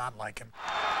help but not like him.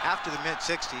 After the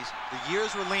mid-60s, the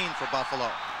years were lean for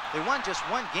Buffalo. They won just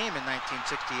one game in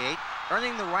 1968,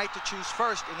 earning the right to choose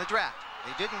first in the draft.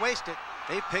 They didn't waste it.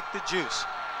 They picked the juice.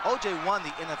 O.J. won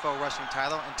the NFL rushing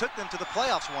title and took them to the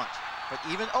playoffs once. But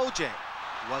even O.J.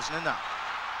 wasn't enough.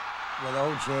 With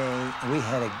O.J., we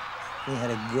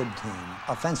had a good team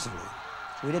offensively.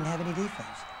 We didn't have any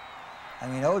defense. I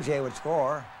mean, O.J. would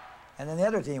score, and then the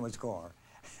other team would score.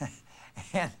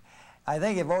 And I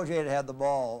think if O.J. had had the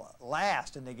ball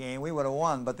last in the game, we would have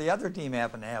won. But the other team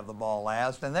happened to have the ball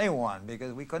last, and they won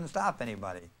because we couldn't stop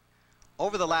anybody.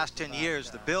 Over the last 10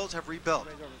 years, the Bills have rebuilt.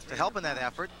 To help in that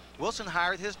effort, Wilson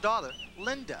hired his daughter,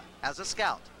 Linda, as a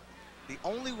scout. The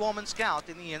only woman scout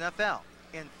in the NFL.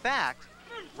 In fact,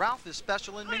 Ralph is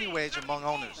special in many ways among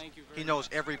owners. He knows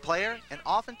every player and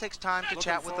often takes time to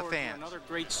chat with the fans. Another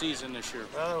great season this year.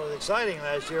 Well, it was exciting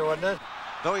last year, wasn't it?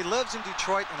 Though he lives in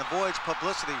Detroit and avoids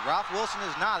publicity, Ralph Wilson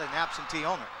is not an absentee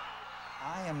owner.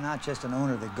 I am not just an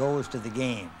owner that goes to the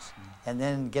games and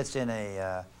then gets in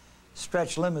a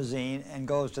stretch limousine and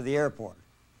goes to the airport.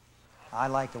 I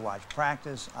like to watch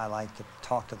practice. I like to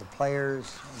talk to the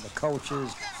players, the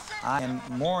coaches. I am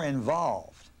more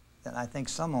involved than I think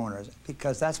some owners,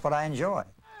 because that's what I enjoy.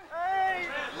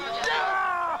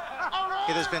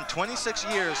 It has been 26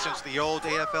 years since the old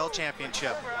AFL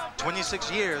championship.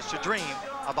 26 years to dream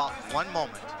about one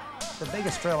moment. The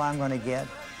biggest thrill I'm going to get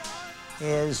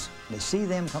is to see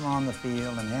them come on the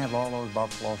field and have all those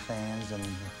Buffalo fans and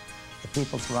the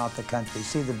people throughout the country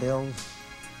see the Bills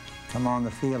come on the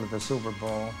field at the Super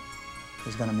Bowl.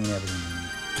 Is going to mean everything to me.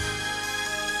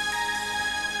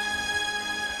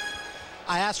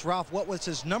 I asked Ralph what was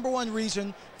his #1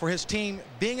 reason for his team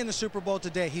being in the Super Bowl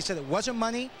today. He said it wasn't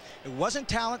money, it wasn't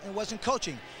talent, it wasn't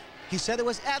coaching. He said it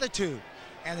was attitude.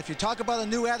 And if you talk about a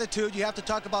new attitude, you have to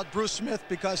talk about Bruce Smith,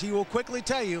 because he will quickly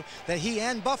tell you that he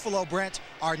and Buffalo, Brent,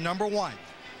 are #1.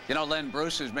 You know, Len,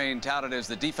 Bruce is being touted as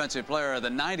the defensive player of the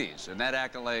 90s, and that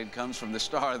accolade comes from the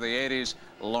star of the 80s,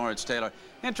 Lawrence Taylor.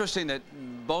 Interesting that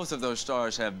both of those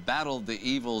stars have battled the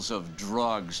evils of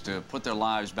drugs to put their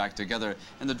lives back together.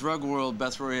 In the drug world,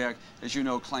 Beth Ruriak, as you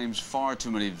know, claims far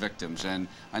too many victims, and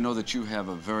I know that you have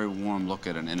a very warm look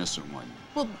at an innocent one.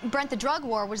 Well, Brent, the drug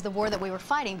war was the war that we were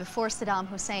fighting before Saddam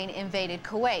Hussein invaded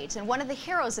Kuwait. And one of the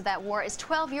heroes of that war is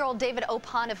 12-year-old David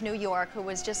Opon of New York, who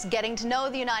was just getting to know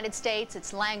the United States,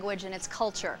 its language, and its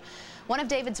culture. One of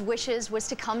David's wishes was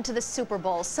to come to the Super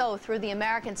Bowl. So, through the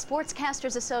American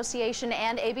Sportscasters Association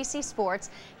and ABC Sports,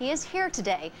 he is here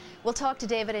today. We'll talk to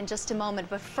David in just a moment,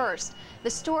 but first, the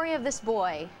story of this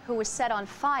boy who was set on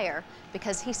fire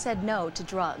because he said no to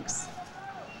drugs.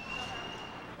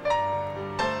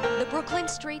 The Brooklyn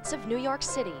streets of New York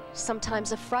City,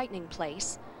 sometimes a frightening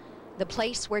place. The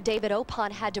place where David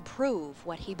Opon had to prove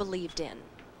what he believed in.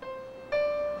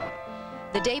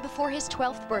 The day before his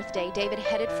 12th birthday, David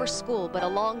headed for school, but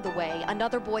along the way,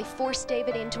 another boy forced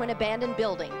David into an abandoned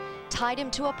building, tied him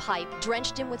to a pipe,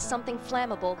 drenched him with something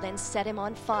flammable, then set him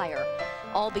on fire.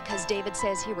 All because David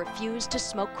says he refused to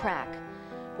smoke crack.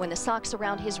 When the socks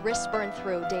around his wrists burned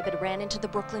through, David ran into the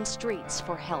Brooklyn streets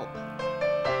for help.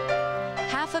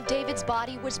 Half of David's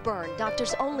body was burned.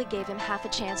 Doctors only gave him half a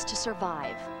chance to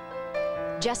survive.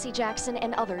 Jesse Jackson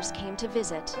and others came to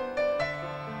visit.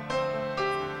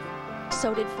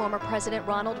 So did former President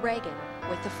Ronald Reagan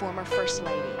with the former First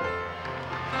Lady.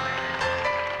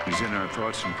 He's in our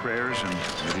thoughts and prayers, and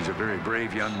that he's a very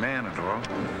brave young man and all.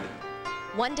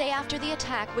 One day after the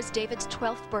attack was David's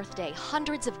 12th birthday.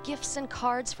 Hundreds of gifts and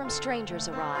cards from strangers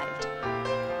arrived.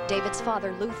 David's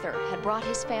father, Luther, had brought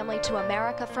his family to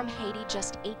America from Haiti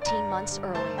just 18 months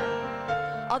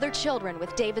earlier. Other children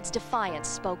with David's defiance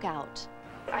spoke out.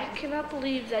 I cannot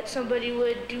believe that somebody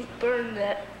would burn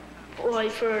that boy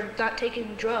for not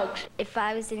taking drugs. If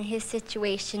I was in his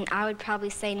situation, I would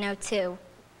probably say no too.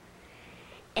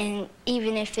 And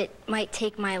even if it might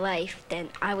take my life, then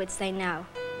I would say no.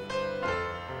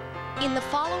 In the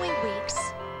following weeks,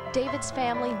 David's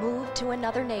family moved to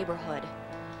another neighborhood.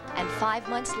 And 5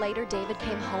 months later, David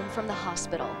came home from the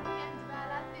hospital.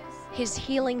 His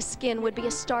healing skin would be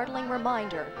a startling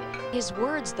reminder. His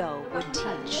words, though, would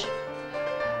teach.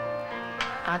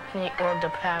 I think all the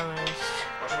parents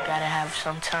gotta have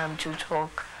some time to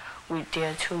talk with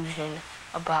their children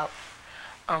about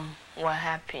what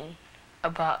happened,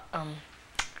 about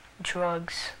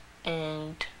drugs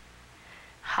and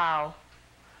how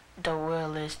the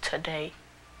world is today.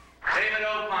 David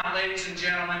Opon, ladies and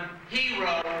gentlemen, hero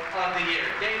of the year.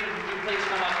 David, would you please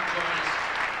come up and join us?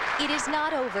 It is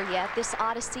not over yet, this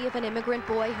odyssey of an immigrant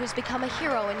boy who's become a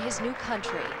hero in his new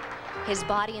country. His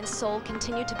body and soul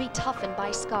continue to be toughened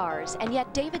by scars, and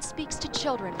yet David speaks to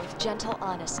children with gentle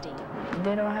honesty.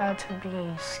 They don't have to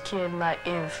be scared, like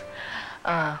if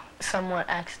someone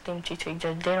asks them to take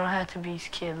drugs, they don't have to be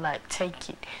scared, like take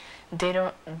it.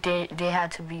 They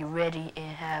have to be ready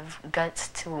and have guts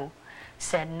to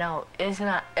say no.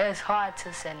 It's hard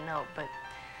to say no, but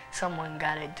someone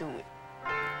gotta do it.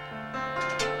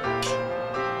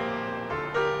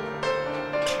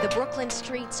 The Brooklyn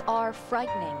streets are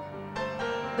frightening.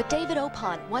 But David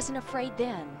Opon wasn't afraid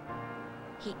then.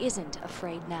 He isn't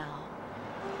afraid now.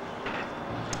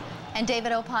 And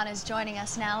David Opon is joining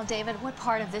us now. David, what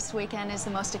part of this weekend is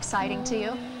the most exciting to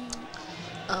you?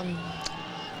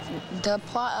 The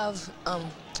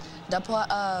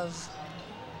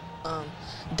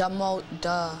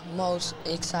most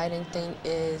exciting thing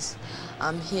is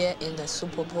I'm here in the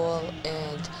Super Bowl,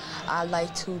 and I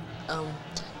like to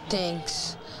thank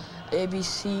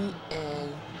ABC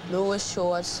and Louis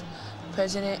Shorts,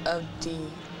 president of the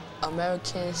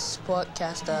American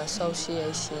Sportcaster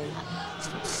Association,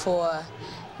 for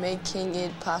making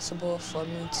it possible for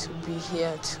me to be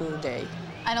here today.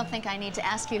 I don't think I need to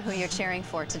ask you who you're cheering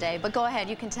for today, but go ahead,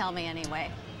 you can tell me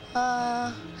anyway.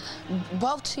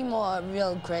 Both teams are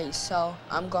real great, so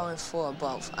I'm going for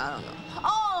both. I don't know.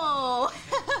 Oh!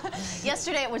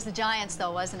 Yesterday it was the Giants,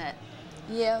 though, wasn't it?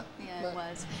 Yeah. Yeah, it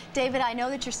was. David, I know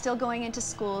that you're still going into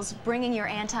schools, bringing your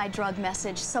anti-drug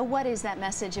message. So what is that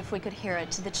message, if we could hear it,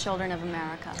 to the children of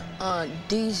America?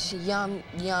 These young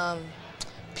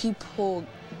people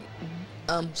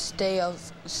stay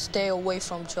away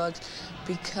from drugs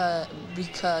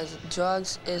because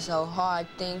drugs is a hard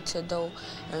thing to do,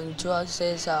 and drugs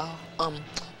is a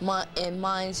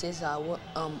mines is a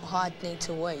hard thing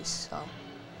to waste. So.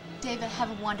 David, have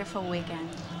a wonderful weekend.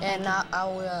 And I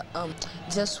will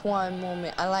just one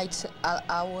moment. I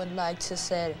would like to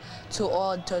say to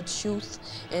all the youth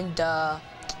in the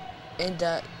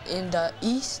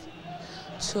East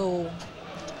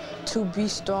to be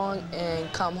strong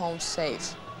and come home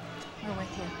safe. We're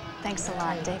with you. Thanks a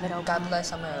lot, David Opon. God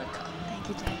bless America. Thank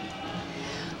you, David.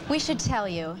 We should tell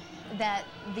you that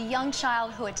the young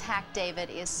child who attacked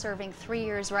David is serving 3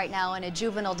 years right now in a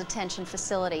juvenile detention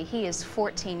facility. He is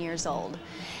 14 years old.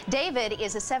 David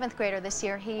is a 7th grader this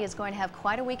year. He is going to have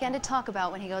quite a weekend to talk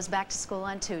about when he goes back to school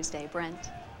on Tuesday. Brent.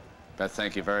 Beth,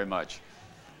 thank you very much.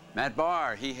 Matt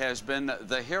Barr, he has been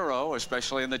the hero,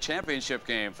 especially in the championship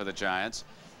game for the Giants.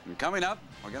 And coming up,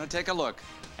 we're going to take a look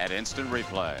at instant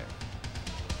replay.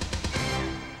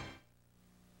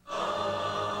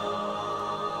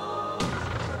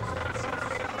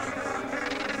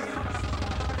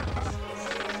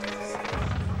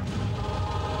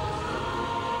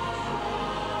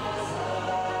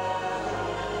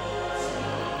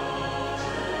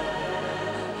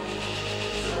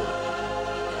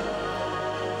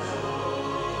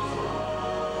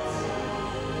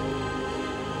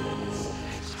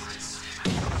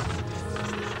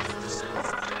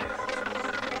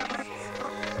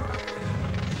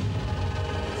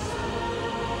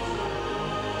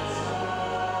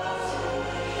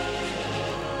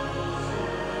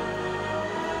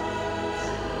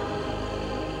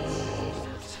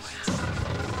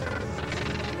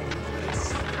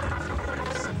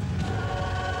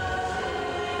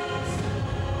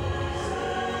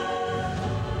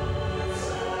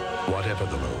 Whatever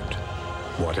the mood,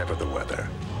 whatever the weather,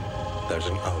 there's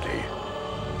an Audi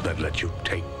that lets you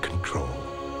take control.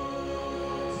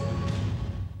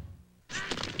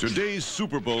 Today's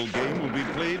Super Bowl game will be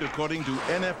played according to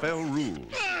NFL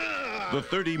rules. The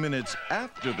 30 minutes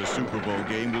after the Super Bowl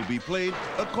game will be played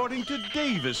according to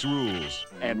Davis rules.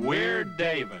 And we're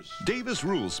Davis. Davis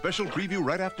rules, special preview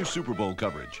right after Super Bowl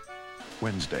coverage.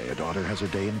 Wednesday, a daughter has her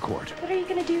day in court. What are you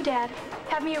gonna do, Dad?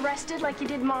 Have me arrested like you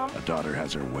did Mom? A daughter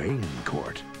has her way in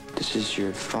court. This is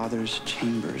your father's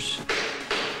chambers.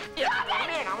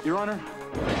 Your Honor,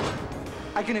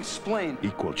 I can explain.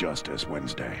 Equal justice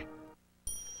Wednesday.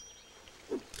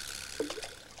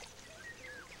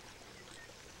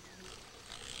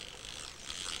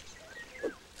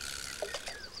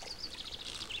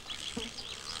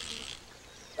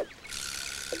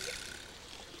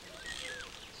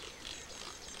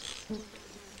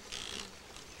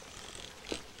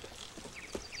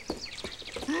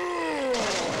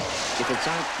 If it's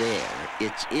out there,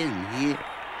 it's in here.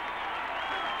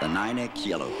 The 9X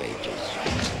Yellow Pages.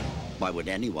 Why would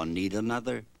anyone need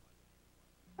another?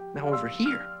 Now over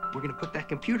here, we're gonna put that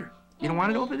computer. You don't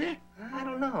want it over there? I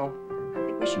don't know. I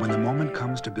think we should. When the moment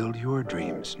comes to build your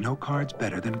dreams, no card's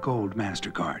better than Gold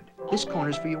MasterCard. This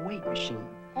corner's for your weight machine.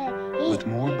 With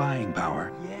more buying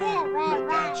power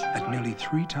at nearly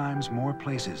 3 times more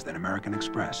places than American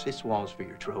Express. This wall's for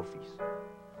your trophies.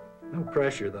 No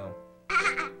pressure, though.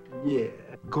 Yeah.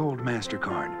 Gold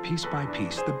MasterCard, piece by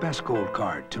piece, the best gold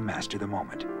card to master the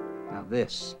moment. Now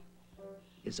this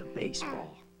is a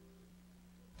baseball.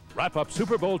 Wrap up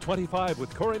Super Bowl 25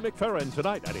 with Corey McFerrin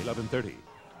tonight at 11:30.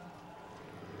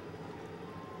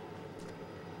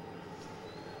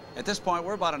 At this point,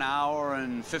 we're about an hour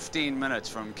and 15 minutes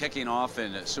from kicking off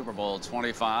in Super Bowl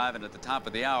 25, and at the top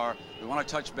of the hour, we want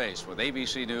to touch base with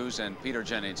ABC News and Peter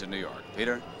Jennings in New York.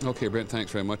 Peter? Okay, Brent, thanks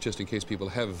very much. Just in case people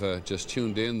have just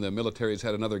tuned in, the military's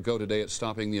had another go today at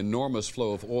stopping the enormous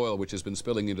flow of oil which has been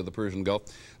spilling into the Persian Gulf.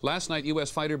 Last night, U.S.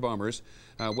 fighter bombers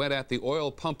went at the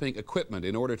oil pumping equipment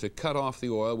in order to cut off the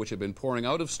oil which had been pouring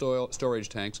out of storage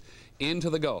tanks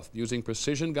into the Gulf using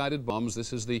precision-guided bombs.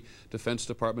 This is the Defense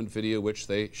Department video which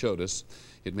they showed us.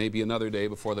 It may be another day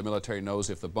before the military knows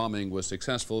if the bombing was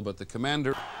successful, but the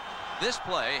commander... This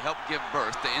play helped give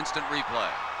birth to instant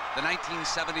replay, the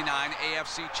 1979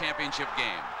 AFC Championship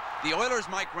game. The Oilers'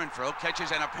 Mike Renfro catches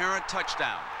an apparent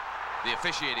touchdown. The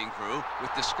officiating crew,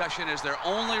 with discussion as their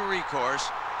only recourse,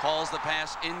 calls the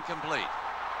pass incomplete,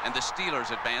 and the Steelers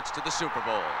advance to the Super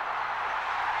Bowl.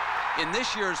 In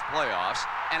this year's playoffs,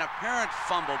 an apparent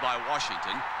fumble by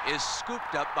Washington is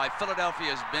scooped up by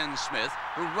Philadelphia's Ben Smith,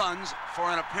 who runs for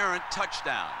an apparent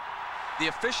touchdown. The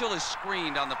official is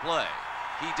screened on the play.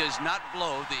 He does not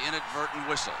blow the inadvertent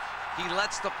whistle. He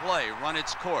lets the play run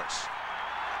its course.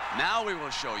 Now we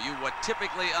will show you what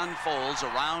typically unfolds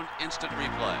around instant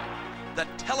replay. The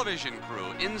television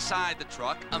crew inside the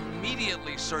truck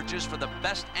immediately searches for the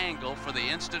best angle for the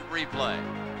instant replay.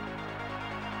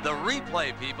 The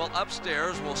replay people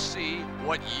upstairs will see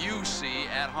what you see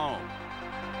at home.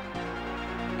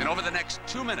 And over the next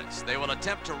 2 minutes, they will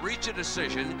attempt to reach a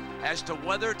decision as to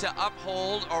whether to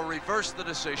uphold or reverse the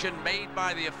decision made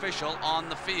by the official on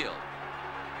the field.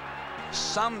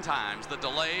 Sometimes the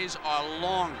delays are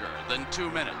longer than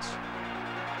 2 minutes.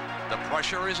 The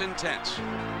pressure is intense.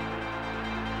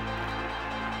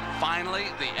 Finally,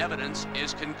 the evidence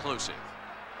is conclusive.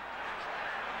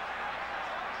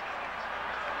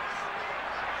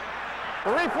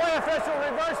 The replay official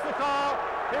reversed the call.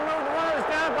 He ruled the runners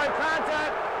down by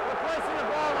contact, replacing the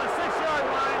ball on the 6-yard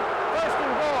line, first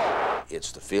and goal.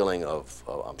 It's the feeling of,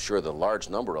 I'm sure, the large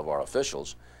number of our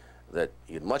officials that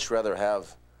you'd much rather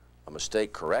have a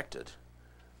mistake corrected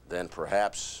than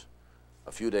perhaps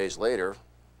a few days later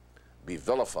be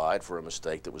vilified for a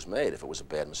mistake that was made if it was a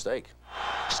bad mistake.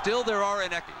 Still, there are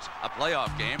inequities. A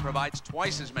playoff game provides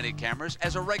twice as many cameras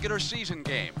as a regular season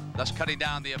game, thus cutting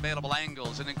down the available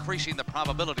angles and increasing the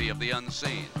probability of the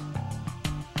unseen.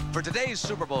 For today's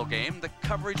Super Bowl game, the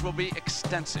coverage will be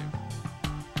extensive.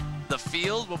 The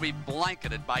field will be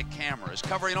blanketed by cameras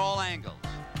covering all angles,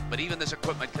 but even this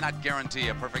equipment cannot guarantee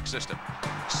a perfect system.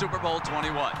 Super Bowl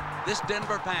 21. This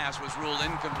Denver pass was ruled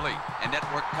incomplete, and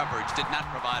network coverage did not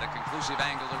provide a conclusive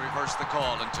angle to reverse the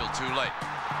call until too late.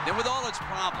 Then with all its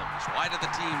problems, why did the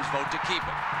teams vote to keep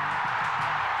it?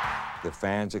 The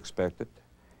fans expect it.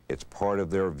 It's part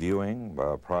of their viewing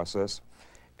process,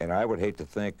 and I would hate to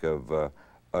think of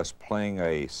us playing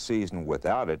a season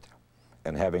without it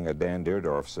and having a Dan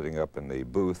Deerdorf sitting up in the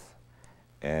booth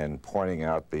and pointing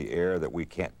out the error that we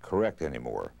can't correct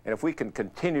anymore. And if we can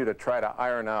continue to try to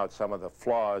iron out some of the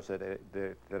flaws that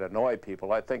annoy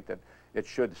people, I think that it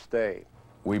should stay.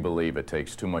 We believe it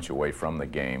takes too much away from the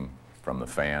game, from the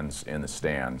fans in the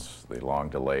stands, the long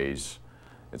delays,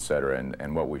 etc.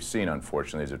 And what we've seen,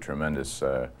 unfortunately, is a tremendous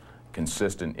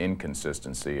consistent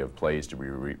inconsistency of plays to be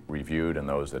reviewed and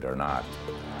those that are not.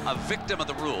 A victim of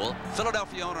the rule,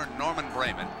 Philadelphia owner Norman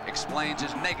Brayman explains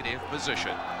his negative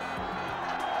position.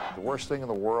 The worst thing in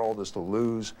the world is to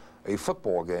lose a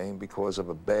football game because of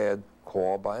a bad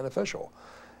call by an official.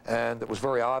 And it was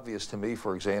very obvious to me,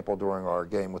 for example, during our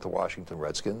game with the Washington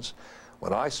Redskins,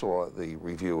 when I saw the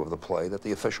review of the play, that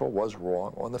the official was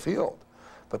wrong on the field.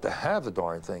 But to have the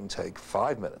darn thing take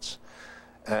 5 minutes,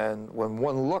 and when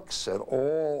one looks at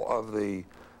all of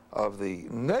the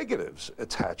negatives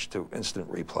attached to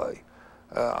instant replay,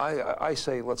 I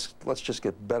say let's just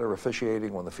get better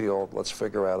officiating on the field. Let's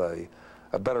figure out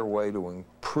a better way to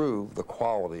improve the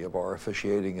quality of our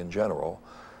officiating in general,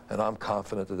 and I'm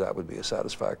confident that that would be a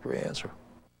satisfactory answer.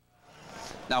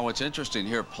 Now, what's interesting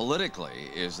here politically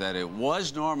is that it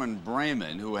was Norman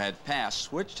Brayman who had passed,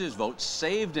 switched his vote,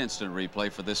 saved instant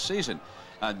replay for this season.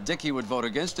 Dickie would vote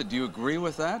against it. Do you agree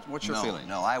with that? What's your feeling?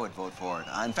 No, I would vote for it.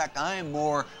 In fact, I am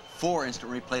more for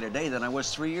instant replay today than I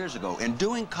was 3 years ago. In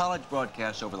doing college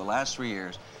broadcasts over the last 3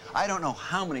 years, I don't know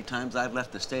how many times I've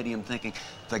left the stadium thinking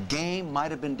the game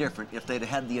might have been different if they'd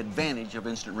had the advantage of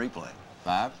instant replay.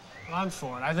 Bob? I'm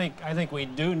for it. I think we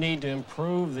do need to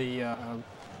improve the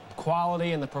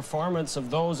quality and the performance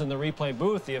of those in the replay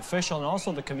booth, the official and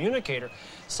also the communicator.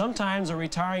 Sometimes a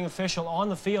retiring official on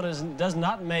the field does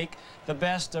not make the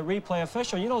best replay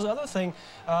official. You know, the other thing,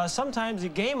 sometimes the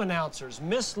game announcers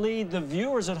mislead the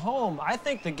viewers at home. I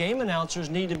think the game announcers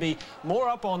need to be more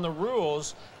up on the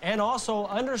rules and also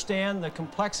understand the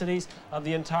complexities of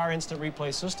the entire instant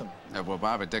replay system. Yeah, well,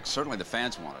 Bob and Dick, certainly the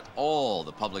fans want it. All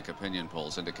the public opinion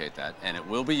polls indicate that, and it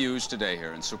will be used today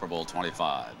here in Super Bowl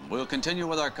 25. We'll continue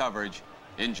with our coverage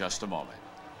in just a moment.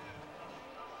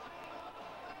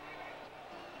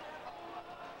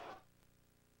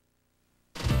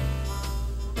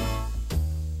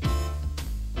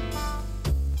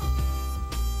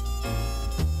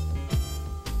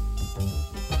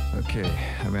 Okay,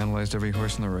 I've analyzed every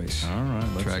horse in the race. All right,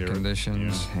 let's Track hear it.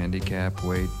 conditions, handicap,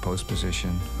 weight, post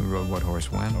position, who rode what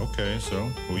horse when. Okay, so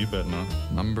who you betting on?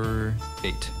 Number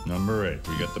 8. Number 8.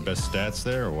 We got the best stats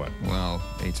there, or what? Well,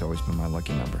 8's always been my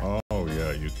lucky number. Oh,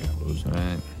 yeah, you can't lose that.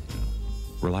 Right.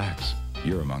 Relax.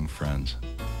 You're among friends.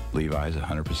 Levi's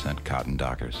 100% cotton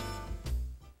Dockers.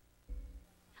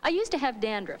 I used to have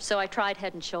dandruff, so I tried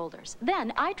Head & Shoulders.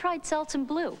 Then I tried Selsun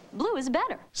Blue. Blue is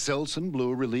better. Selsun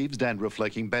Blue relieves dandruff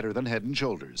flaking better than Head &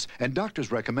 Shoulders, and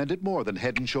doctors recommend it more than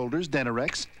Head & Shoulders,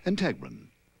 Denorex, and Tegrin.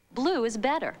 Blue is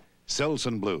better.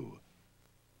 Selsun Blue.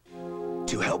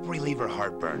 To help relieve her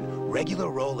heartburn, regular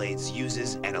Rolaids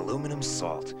uses an aluminum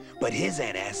salt, but his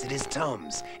antacid is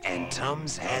Tums, and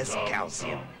Tums has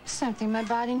calcium. Something my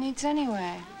body needs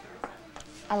anyway.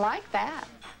 I like that.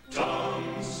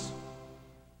 Tums.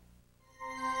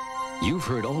 You've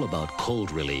heard all about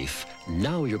cold relief.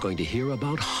 Now you're going to hear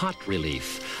about hot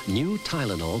relief. New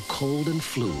Tylenol Cold and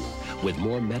Flu, with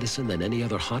more medicine than any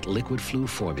other hot liquid flu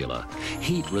formula.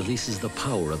 Heat releases the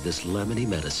power of this lemony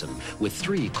medicine, with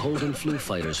 3 cold and flu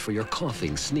fighters for your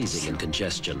coughing, sneezing, and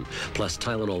congestion, plus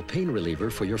Tylenol pain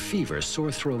reliever for your fever,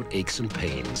 sore throat, aches, and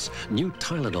pains. New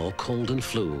Tylenol Cold and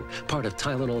Flu, part of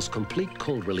Tylenol's complete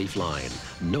cold relief line.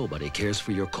 Nobody cares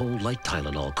for your cold like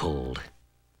Tylenol Cold.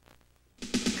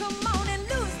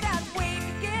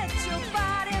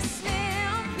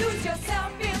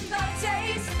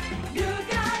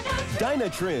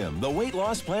 Dynatrim, the weight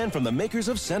loss plan from the makers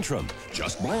of Centrum.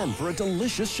 Just blend for a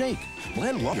delicious shake.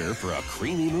 Blend water for a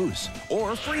creamy mousse.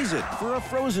 Or freeze it for a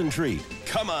frozen treat.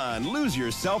 Come on, lose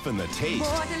yourself in the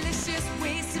taste. More delicious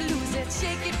ways to lose it.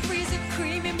 Shake it, freeze it,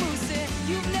 creamy mousse it.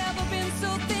 You've never been so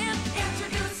thin.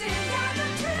 Introducing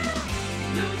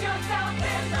Dynatrim. Lose yourself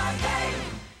in the taste.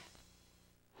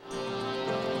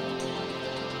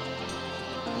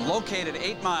 Located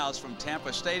 8 miles from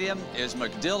Tampa Stadium is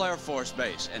MacDill Air Force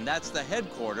Base, and that's the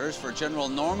headquarters for General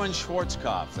Norman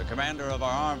Schwarzkopf, the commander of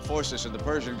our armed forces in the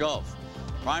Persian Gulf.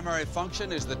 Primary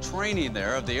function is the training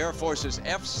there of the Air Force's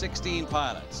F-16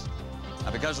 pilots.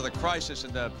 Now, because of the crisis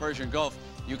in the Persian Gulf,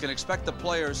 you can expect the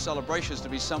players' celebrations to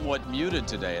be somewhat muted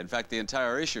today. In fact, the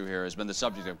entire issue here has been the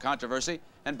subject of controversy,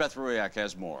 and Beth Ruiak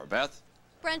has more. Beth?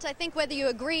 Brent, I think whether you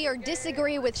agree or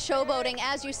disagree with showboating,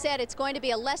 as you said, it's going to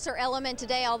be a lesser element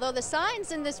today, although the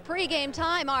signs in this pregame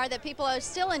time are that people are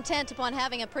still intent upon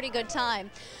having a pretty good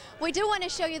time. We do want to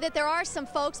show you that there are some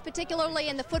folks, particularly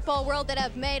in the football world, that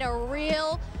have made a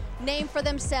real name for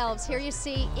themselves. Here you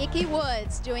see Ickey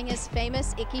Woods doing his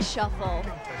famous Ickey Shuffle.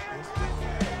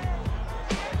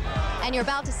 And And you're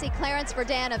about to see Clarence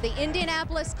Verdant of the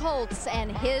Indianapolis Colts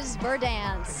and his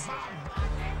Verdants.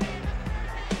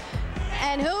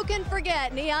 And who can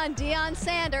forget Neon Deion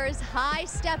Sanders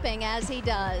high-stepping as he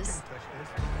does.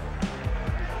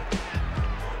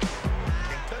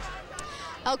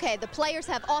 Okay, the players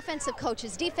have offensive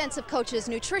coaches, defensive coaches,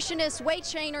 nutritionists, weight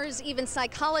trainers, even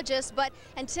psychologists, but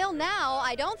until now,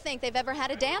 I don't think they've ever had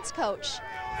a dance coach.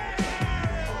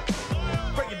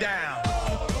 Break it down.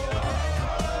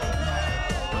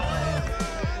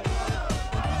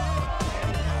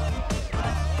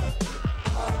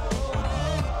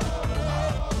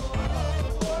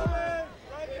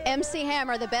 MC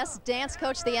Hammer, the best dance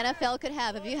coach the NFL could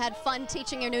have. Have you had fun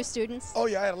teaching your new students? Oh,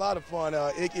 yeah, I had a lot of fun.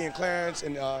 Icky and Clarence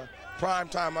and prime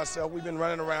time myself. We've been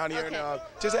running around here and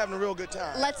just having a real good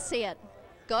time. Let's see it.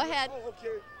 Go ahead. Oh, okay.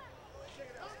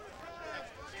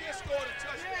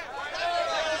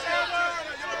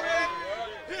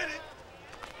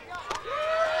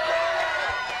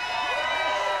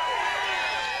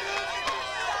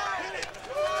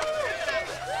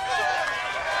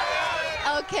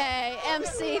 Okay,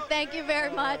 MC, thank you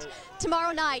very much.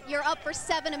 Tomorrow night, you're up for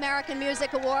 7 American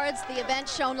Music Awards, the event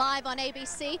shown live on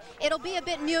ABC. It'll be a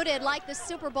bit muted like the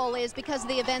Super Bowl is because of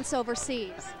the events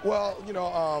overseas. Well, you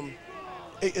know,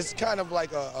 it's kind of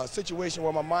like a situation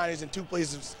where my mind is in two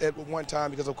places at one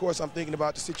time because, of course, I'm thinking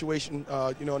about the situation,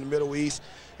 you know, in the Middle East.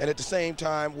 And at the same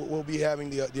time, we'll be having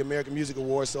the American Music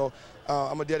Awards. So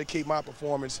I'm going to dedicate my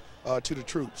performance to the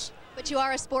troops. But you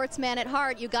are a sportsman at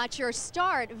heart. You got your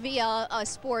start via a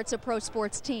pro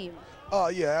sports team.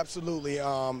 Yeah, absolutely.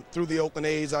 Through the Oakland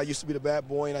A's, I used to be the bat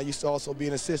boy, and I used to also be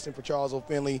an assistant for Charles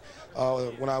O'Finley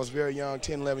when I was very young,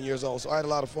 10, 11 years old. So I had a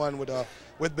lot of fun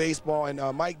with baseball. And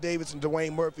Mike Davis and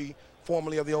Dwayne Murphy,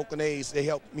 formerly of the Oakland A's, they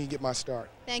helped me get my start.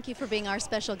 Thank you for being our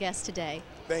special guest today.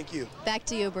 Thank you. Back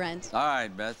to you, Brent. All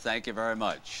right, Beth, thank you very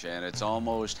much. And it's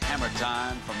almost hammer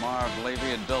time for Marv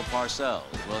Levy and Bill Parcells.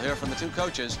 We'll hear from the two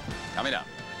coaches coming up.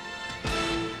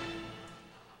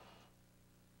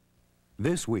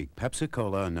 This week,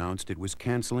 Pepsi-Cola announced it was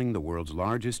canceling the world's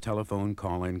largest telephone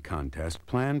call-in contest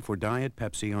planned for Diet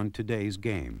Pepsi on today's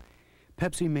game.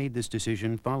 Pepsi made this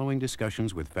decision following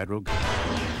discussions with federal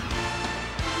government.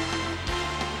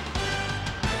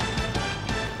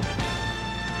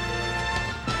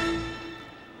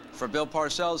 For Bill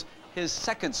Parcells, his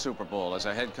second Super Bowl as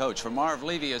a head coach. For Marv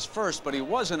Levy, his first, but he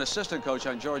was an assistant coach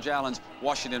on George Allen's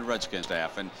Washington Redskins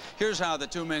staff. And here's how the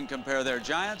two men compare their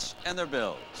Giants and their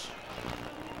Bills.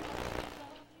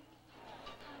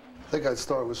 I think I'd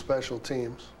start with special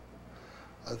teams.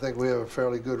 I think we have a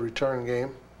fairly good return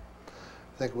game.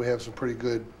 I think we have some pretty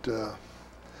good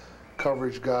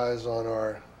coverage guys on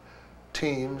our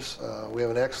teams. We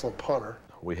have an excellent punter.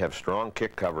 We have strong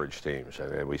kick coverage teams,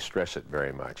 and we stress it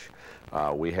very much.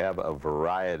 We have a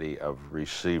variety of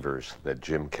receivers that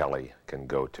Jim Kelly can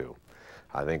go to.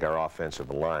 I think our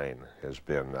offensive line has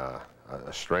been a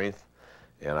strength,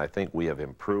 and I think we have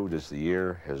improved as the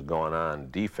year has gone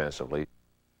on defensively.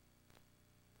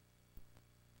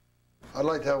 I'd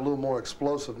like to have a little more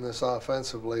explosiveness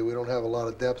offensively. We don't have a lot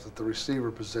of depth at the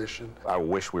receiver position. I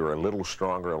wish we were a little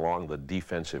stronger along the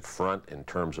defensive front in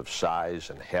terms of size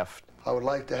and heft. I would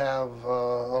like to have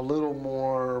a little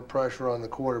more pressure on the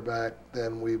quarterback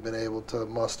than we've been able to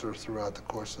muster throughout the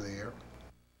course of the year.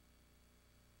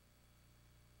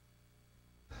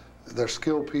 They're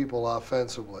skilled people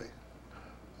offensively.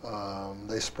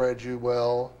 They spread you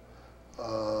well.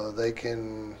 They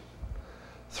can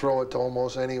throw it to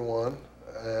almost anyone,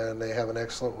 and they have an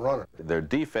excellent runner. Their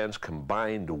defense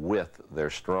combined with their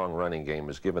strong running game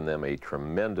has given them a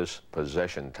tremendous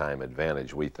possession time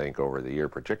advantage, we think, over the year,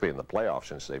 particularly in the playoffs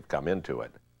since they've come into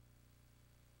it.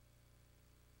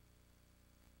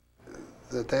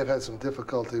 That they've had some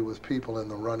difficulty with people in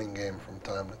the running game from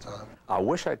time to time. I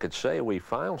wish I could say we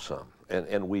found some,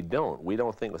 and we don't. We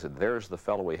don't think, listen, there's the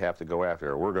fellow we have to go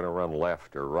after, or we're going to run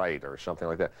left or right or something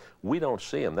like that. We don't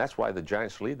see him. That's why the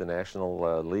Giants lead the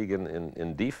National League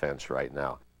in defense right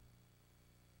now.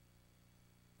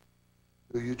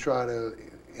 You try to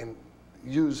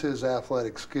use his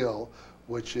athletic skill,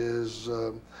 which is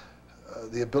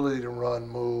the ability to run,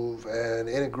 move, and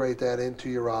integrate that into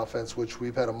your offense, which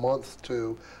we've had a month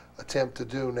to attempt to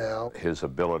do now. His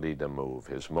ability to move,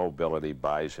 his mobility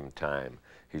buys him time.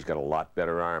 He's got a lot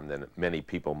better arm than many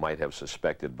people might have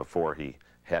suspected before he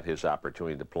had his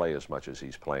opportunity to play as much as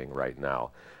he's playing right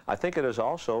now. I think it has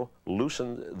also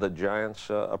loosened the Giants'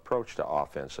 approach to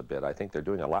offense a bit. I think they're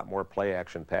doing a lot more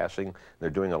play-action passing. They're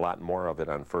doing a lot more of it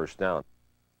on first down.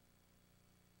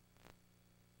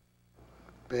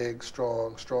 Big,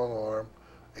 strong arm,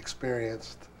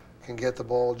 experienced, can get the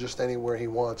ball just anywhere he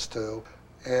wants to.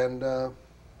 and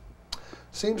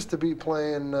seems to be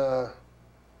playing a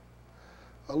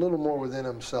little more within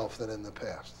himself than in the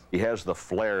past. He has the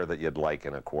flair that you'd like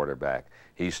in a quarterback.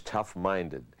 He's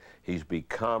tough-minded. He's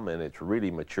become, and it's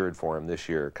really matured for him this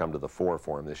year, come to the fore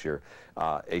for him this year,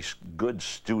 a good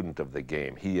student of the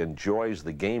game. He enjoys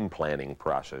the game planning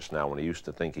process now when he used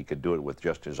to think he could do it with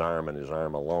just his arm and his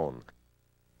arm alone.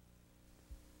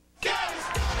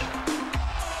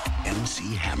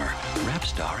 MC Hammer, rap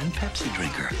star and Pepsi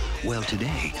drinker. Well,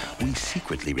 today, we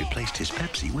secretly replaced his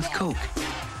Pepsi with Coke.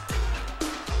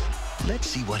 Let's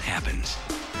see what happens.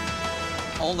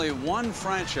 Only one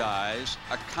franchise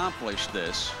accomplished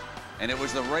this, and it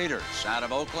was the Raiders out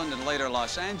of Oakland and later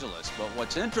Los Angeles. But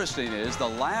what's interesting is the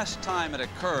last time it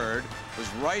occurred was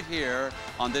right here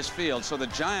on this field. So the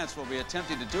Giants will be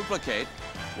attempting to duplicate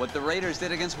what the Raiders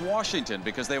did against Washington,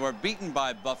 because they were beaten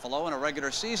by Buffalo in a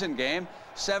regular season game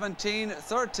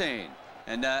 17-13.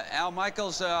 And Al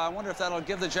Michaels, I wonder if that'll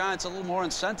give the Giants a little more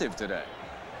incentive today.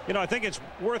 You know, I think it's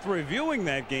worth reviewing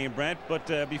that game, Brent, but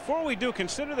before we do,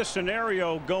 consider the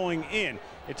scenario going in.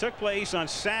 It took place on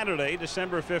Saturday,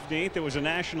 December 15th. It was a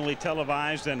nationally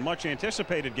televised and much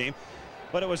anticipated game,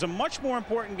 but it was a much more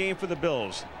important game for the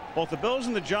Bills. Both the Bills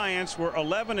and the Giants were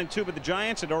 11-2, but the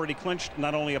Giants had already clinched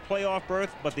not only a playoff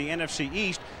berth, but the NFC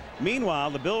East.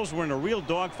 Meanwhile, the Bills were in a real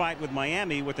dogfight with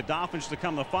Miami, with the Dolphins to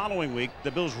come the following week.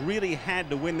 The Bills really had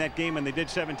to win that game, and they did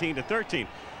 17-13.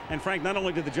 And Frank, not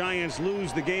only did the Giants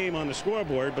lose the game on the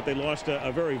scoreboard, but they lost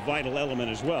a very vital element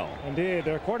as well. Indeed,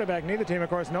 their quarterback, neither team, of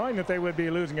course, knowing that they would be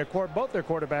losing both their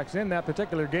quarterbacks in that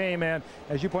particular game. And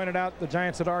as you pointed out, the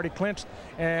Giants had already clinched,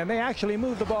 and they actually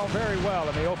moved the ball very well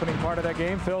in the opening part of that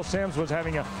game. Phil Simms was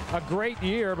having a great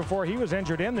year before he was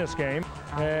injured in this game.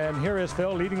 And here is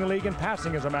Phil leading the league in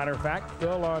passing, as a matter of fact.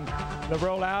 Phil on the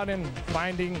rollout and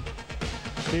finding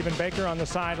Stephen Baker on the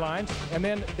sidelines, and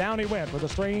then down he went with a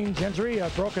strange injury, a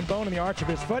broken bone in the arch of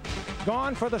his foot,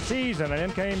 gone for the season. And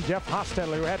in came Jeff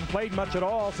Hostetler, who hadn't played much at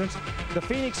all since the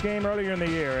Phoenix game earlier in the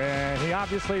year, and he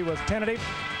obviously was tentative.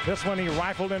 This one he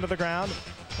rifled into the ground,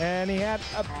 and he had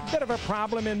a bit of a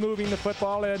problem in moving the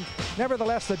football. And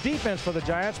nevertheless, the defense for the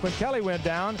Giants, when Kelly went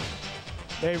down,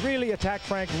 they really attacked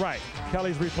Frank Wright,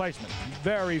 Kelly's replacement.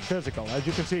 Very physical. As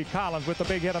you can see, Collins with the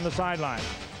big hit on the sideline,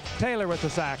 Taylor with the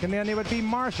sack, and then it would be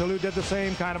Marshall who did the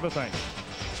same kind of a thing.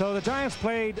 So the Giants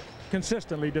played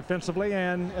consistently defensively,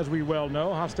 and as we well know,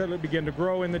 Hostetler began to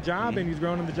grow in the job, and he's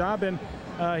grown in the job, and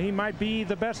he might be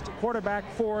the best quarterback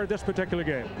for this particular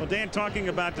game. Well, Dan, talking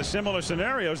about the similar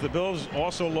scenarios, the Bills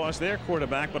also lost their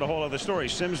quarterback, but a whole other story.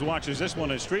 Simms watches this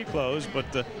one in street clothes, but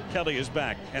Kelly is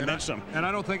back, and then some. And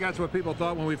I don't think that's what people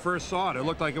thought when we first saw it. It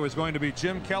looked like it was going to be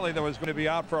Jim Kelly that was going to be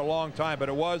out for a long time, but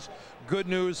it was good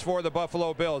news for the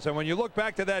Buffalo Bills. And when you look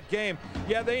back to that game,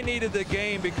 yeah, they needed the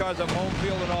game because of home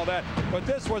field and all that, but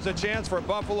this was a chance for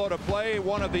Buffalo to play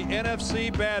one of the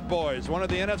NFC bad boys, one of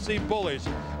the NFC bullies.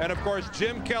 And of course,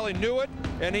 Jim Kelly knew it,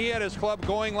 and he had his club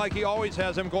going like he always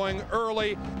has them, going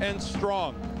early and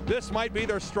strong. This might be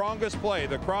their strongest play,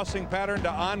 the crossing pattern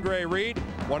to Andre Reed.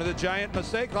 One of the Giant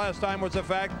mistakes last time was the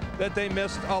fact that they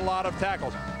missed a lot of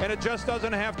tackles. And it just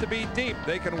doesn't have to be deep.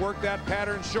 They can work that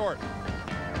pattern short.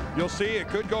 You'll see it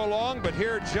could go long, but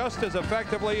here just as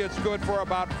effectively, it's good for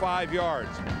about 5 yards.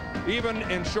 Even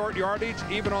in short yardage,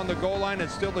 even on the goal line,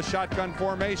 it's still the shotgun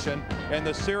formation, and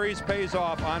the series pays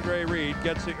off. Andre Reed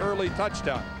gets the early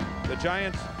touchdown. The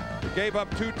Giants gave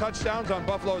up 2 touchdowns on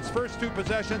Buffalo's first 2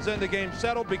 possessions, and the game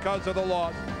settled because of the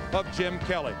loss of Jim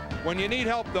Kelly. When you need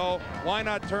help, though, why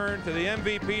not turn to the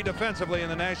MVP defensively in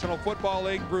the National Football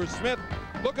League, Bruce Smith.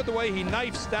 Look at the way he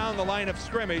knifes down the line of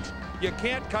scrimmage. You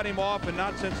can't cut him off, and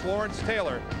not since Lawrence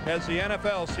Taylor has the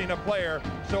NFL seen a player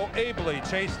so ably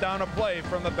chase down a play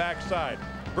from the backside.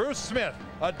 Bruce Smith,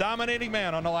 a dominating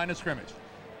man on the line of scrimmage.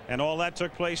 And all that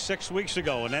took place 6 weeks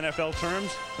ago. In NFL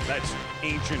terms, that's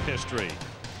ancient history.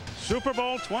 Super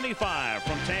Bowl 25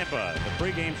 from Tampa. The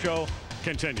pregame show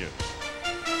continues.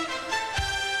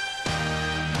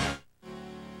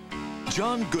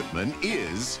 John Goodman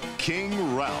is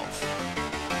King Ralph.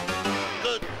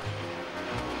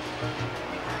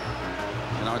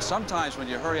 You know, and sometimes when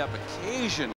you hurry up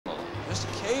occasionally, just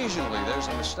occasionally, there's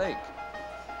a mistake.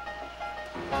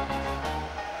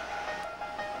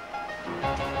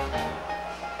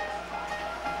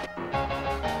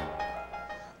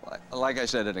 Like I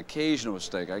said, an occasional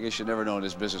mistake. I guess you never know in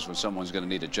this business when someone's going to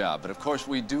need a job. But of course,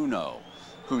 we do know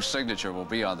whose signature will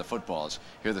be on the footballs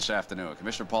here this afternoon.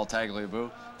 Commissioner Paul Tagliabue,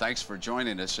 thanks for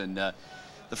joining us. And the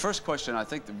first question I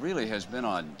think that really has been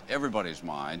on everybody's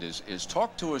mind is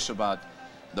talk to us about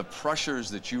the pressures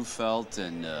that you felt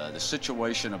and the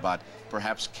situation about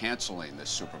perhaps canceling this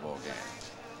Super Bowl game.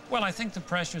 Well, I think the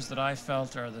pressures that I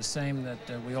felt are the same that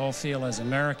we all feel as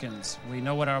Americans. We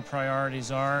know what our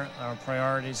priorities are. Our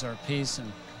priorities are peace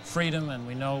and freedom, and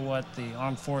we know what the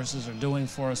armed forces are doing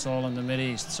for us all in the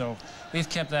Mideast. So we've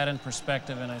kept that in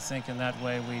perspective, and I think in that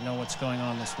way we know what's going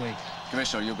on this week.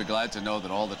 Commissioner, you'll be glad to know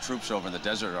that all the troops over in the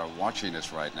desert are watching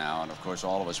us right now, and of course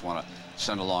all of us want to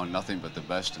send along nothing but the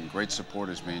best, and great support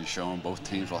is being shown. Both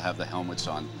teams will have the helmets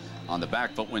on the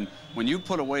back. But when you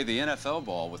put away the NFL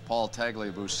ball with Paul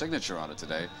Tagliabue's signature on it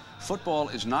today, football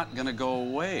is not going to go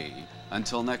away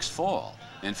until next fall.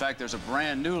 In fact, there's a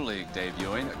brand new league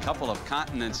debuting, a couple of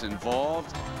continents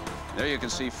involved. There you can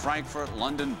see Frankfurt,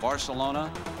 London, Barcelona,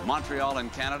 Montreal in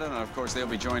Canada, and of course they'll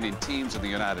be joining teams in the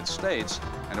United States.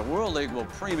 And the World League will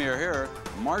premiere here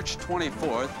March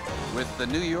 24th with the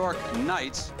New York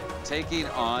Knights taking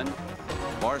on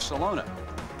Barcelona.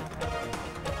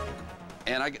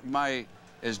 And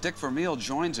as Dick Vermeil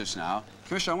joins us now,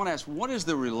 Commissioner, I want to ask, what is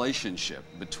the relationship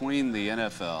between the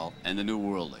NFL and the new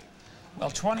World League? Well,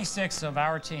 26 of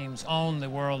our teams own the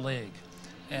World League.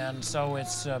 And so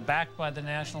it's backed by the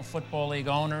National Football League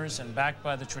owners and backed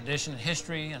by the tradition,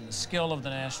 history, and the skill of the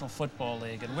National Football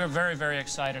League. And we're very, very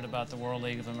excited about the World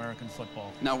League of American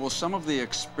Football. Now, will some of the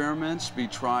experiments be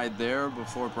tried there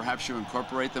before perhaps you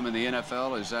incorporate them in the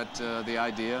NFL? Is that the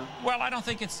idea? Well, I don't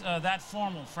think it's that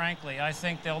formal, frankly. I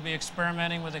think they'll be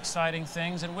experimenting with exciting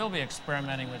things, and we'll be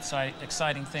experimenting with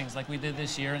exciting things like we did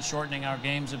this year and shortening our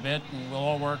games a bit, and we'll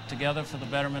all work together for the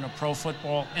betterment of pro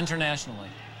football internationally.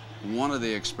 One of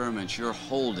the experiments you're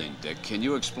holding, Dick, can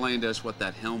you explain to us what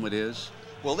that helmet is?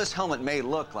 Well, this helmet may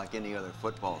look like any other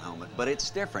football helmet, but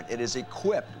it's different. It is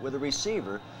equipped with a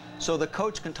receiver so the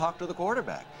coach can talk to the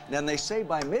quarterback. And they say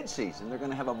by midseason they're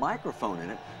going to have a microphone in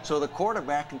it so the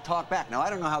quarterback can talk back. Now, I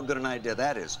don't know how good an idea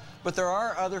that is, but there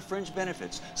are other fringe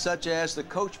benefits, such as the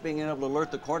coach being able to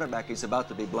alert the quarterback he's about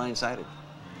to be blindsided.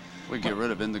 We get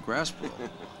rid of in the grass ball.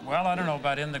 Well, I don't know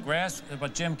about in the grass,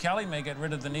 but Jim Kelly may get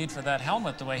rid of the need for that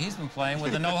helmet the way he's been playing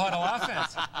with the no-huddle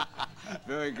offense.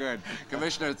 Very good.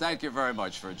 Commissioner, thank you very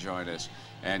much for joining us,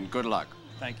 and good luck.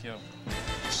 Thank you.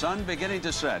 Sun beginning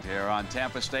to set here on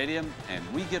Tampa Stadium, and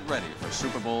we get ready for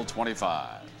Super Bowl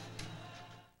 25.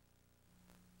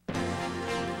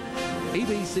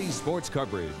 ABC Sports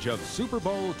coverage of Super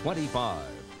Bowl 25.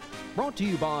 Brought to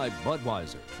you by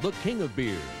Budweiser, the king of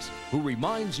beers, who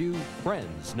reminds you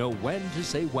friends know when to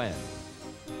say when.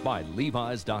 By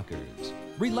Levi's Dockers.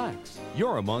 Relax,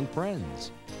 you're among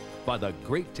friends. By the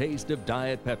great taste of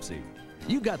Diet Pepsi.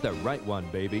 You got the right one,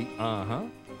 baby. Uh-huh.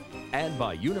 And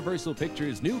by Universal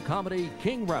Pictures' new comedy,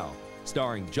 King Ralph,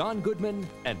 starring John Goodman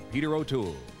and Peter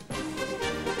O'Toole.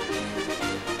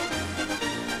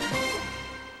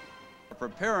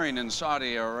 Preparing in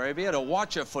Saudi Arabia to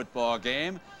watch a football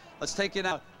game. Let's take you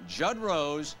now, Judd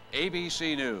Rose,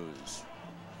 ABC News.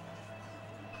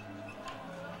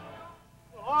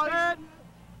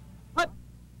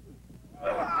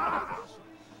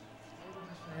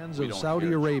 Fans of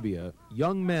Saudi Arabia,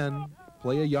 young men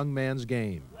play a young man's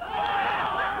game.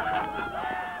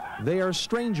 They are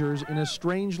strangers in a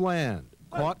strange land,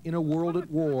 caught in a world at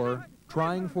war,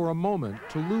 trying for a moment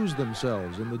to lose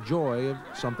themselves in the joy of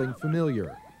something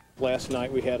familiar. Last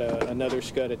night we had another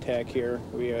Scud attack here.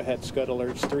 We had Scud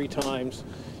alerts 3 times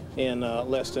in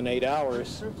less than 8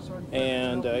 hours.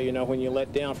 And, you know, when you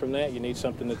let down from that, you need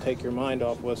something to take your mind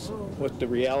off what the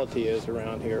reality is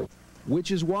around here.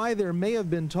 Which is why there may have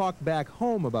been talk back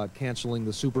home about canceling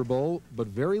the Super Bowl, but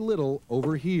very little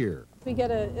over here. We got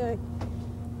to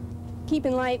keep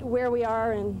in light where we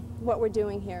are and what we're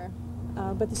doing here.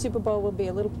 But the Super Bowl will be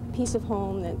a little piece of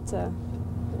home that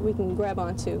we can grab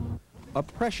onto. A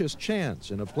precious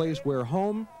chance in a place where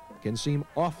home can seem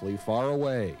awfully far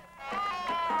away.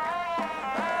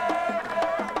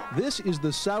 This is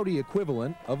the Saudi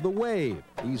equivalent of the wave.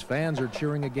 These fans are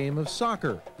cheering a game of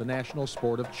soccer, the national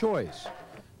sport of choice.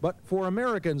 But for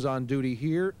Americans on duty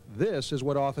here, this is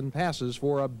what often passes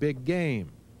for a big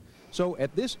game. So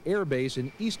at this air base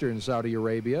in eastern Saudi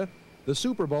Arabia, the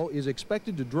Super Bowl is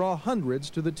expected to draw hundreds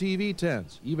to the TV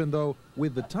tents, even though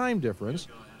with the time difference,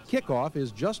 kickoff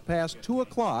is just past 2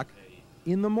 o'clock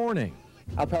in the morning.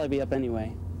 I'll probably be up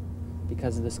anyway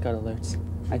because of the Scud alerts.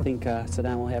 I think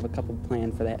Saddam will have a couple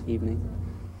planned for that evening.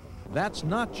 That's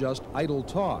not just idle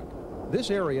talk.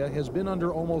 This area has been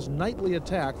under almost nightly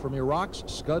attack from Iraq's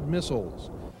Scud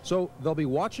missiles. So they'll be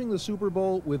watching the Super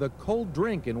Bowl with a cold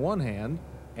drink in one hand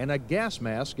and a gas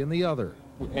mask in the other.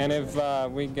 And if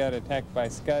we get attacked by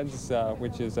Scuds,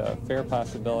 which is a fair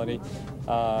possibility,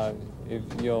 if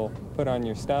you'll put on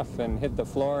your stuff and hit the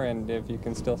floor, and if you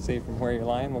can still see from where you're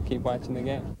lying, we'll keep watching the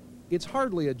game. It's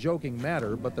hardly a joking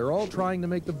matter, but they're all trying to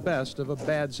make the best of a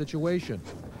bad situation.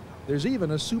 There's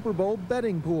even a Super Bowl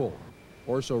betting pool,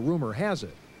 or so rumor has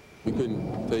it. We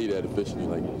couldn't tell you that officially.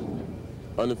 Like,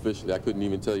 unofficially, I couldn't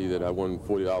even tell you that I won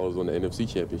 $40 on the NFC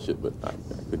Championship, but I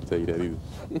couldn't tell you that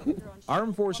either.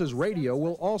 Armed Forces Radio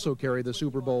will also carry the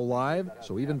Super Bowl live,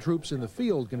 so even troops in the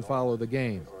field can follow the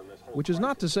game, which is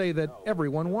not to say that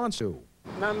everyone wants to.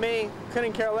 Not me.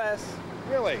 Couldn't care less.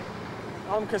 Really?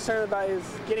 All I'm concerned about is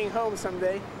getting home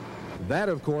someday. That,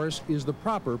 of course, is the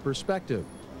proper perspective.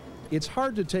 It's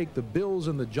hard to take the Bills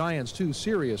and the Giants too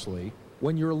seriously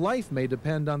when your life may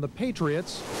depend on the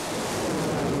Patriots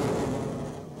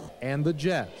and the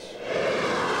Jets.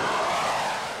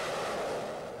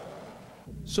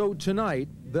 So tonight,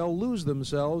 they'll lose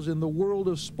themselves in the world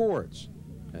of sports,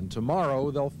 and tomorrow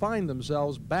they'll find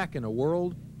themselves back in a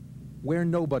world where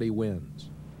nobody wins.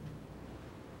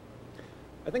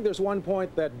 I think there's one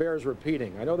point that bears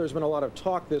repeating. I know there's been a lot of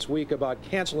talk this week about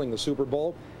canceling the Super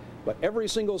Bowl, but every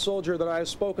single soldier that I've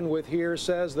spoken with here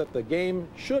says that the game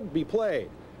should be played.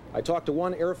 I talked to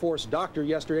one Air Force doctor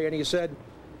yesterday, and he said,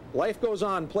 life goes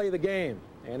on, play the game.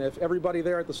 And if everybody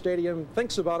there at the stadium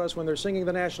thinks about us when they're singing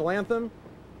the national anthem,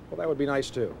 well, that would be nice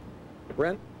too.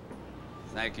 Brent?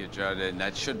 Thank you, Judd. And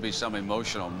that should be some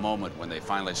emotional moment when they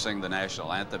finally sing the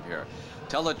national anthem here.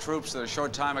 Tell the troops that a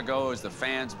short time ago, as the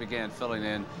fans began filling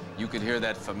in, you could hear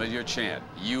that familiar chant,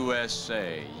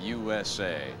 USA,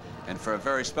 USA. And for a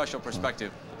very special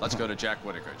perspective, let's go to Jack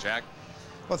Whitaker. Jack?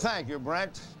 Well, thank you,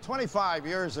 Brent. 25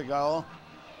 years ago,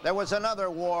 there was another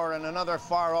war in another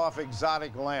far-off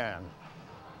exotic land.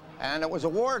 And it was a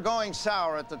war going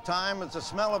sour at the time as the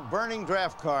smell of burning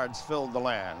draft cards filled the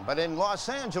land. But in Los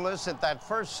Angeles at that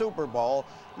first Super Bowl,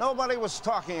 nobody was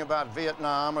talking about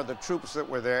Vietnam or the troops that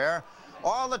were there.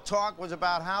 All the talk was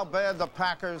about how bad the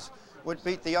Packers would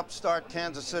beat the upstart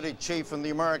Kansas City Chiefs in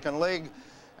the American League,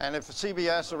 and if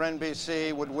CBS or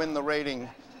NBC would win the rating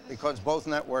because both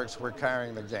networks were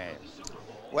carrying the game.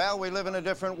 Well, we live in a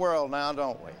different world now,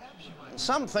 don't we? And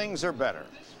some things are better.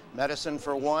 Medicine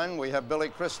for one, we have Billy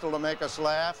Crystal to make us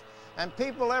laugh, and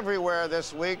people everywhere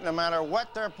this week, no matter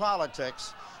what their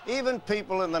politics, even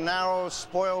people in the narrow,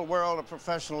 spoiled world of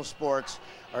professional sports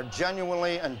are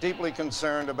genuinely and deeply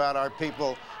concerned about our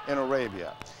people in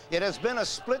Arabia. It has been a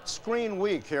split-screen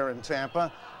week here in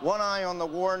Tampa, one eye on the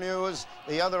war news,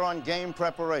 the other on game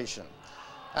preparation.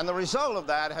 And the result of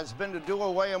that has been to do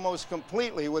away almost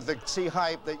completely with the sea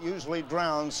hype that usually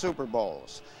drowns Super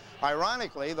Bowls.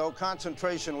 Ironically, though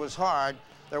concentration was hard,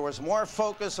 there was more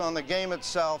focus on the game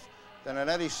itself than at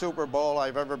any Super Bowl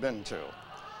I've ever been to.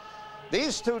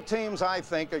 These two teams, I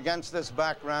think, against this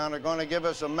background, are going to give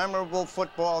us a memorable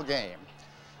football game.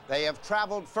 They have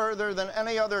traveled further than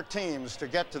any other teams to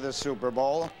get to this Super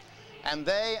Bowl, and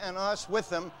they and us with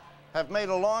them have made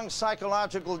a long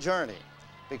psychological journey,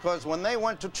 because when they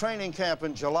went to training camp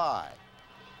in July,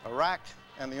 Iraq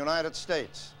and the United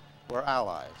States were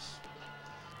allies.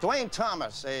 Dwayne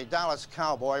Thomas, a Dallas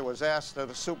Cowboy, was asked at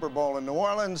a Super Bowl in New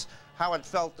Orleans how it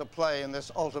felt to play in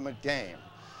this ultimate game.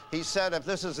 He said, if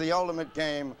this is the ultimate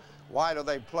game, why do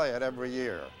they play it every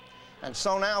year? And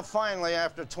so now, finally,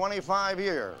 after 25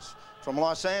 years, from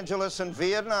Los Angeles and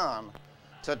Vietnam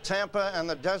to Tampa and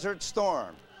the Desert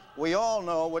Storm, we all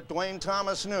know what Dwayne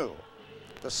Thomas knew.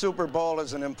 The Super Bowl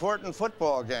is an important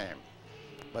football game,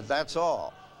 but that's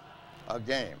all, a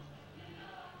game.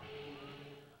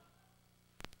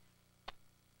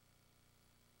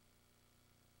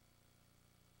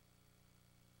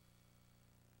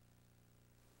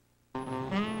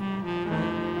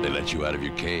 They let you out of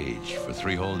your cage for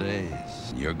 3 whole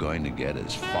days. You're going to get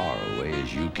as far away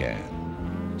as you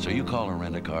can. So you call a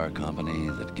rent-a-car company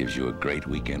that gives you a great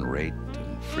weekend rate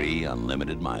and free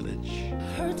unlimited mileage.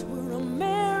 Hurts were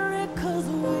America's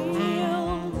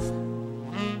wheels.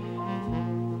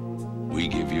 We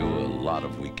give you a lot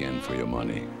of weekend for your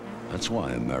money. That's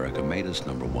why America made us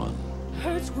 #1.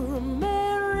 Hurts were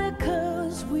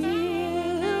America's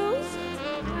wheels.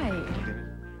 Hi.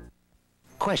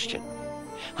 Question.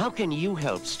 How can you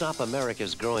help stop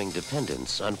America's growing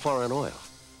dependence on foreign oil?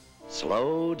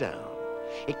 Slow down.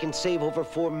 It can save over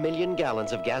 4 million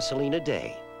gallons of gasoline a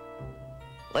day.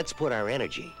 Let's put our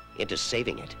energy into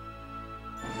saving it.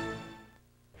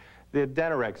 The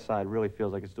Denorex side really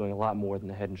feels like it's doing a lot more than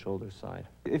the Head & Shoulders side.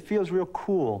 It feels real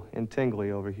cool and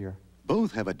tingly over here.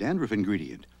 Both have a dandruff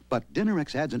ingredient, but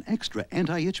Denorex adds an extra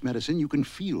anti-itch medicine you can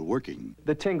feel working.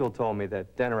 The tingle told me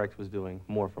that Denorex was doing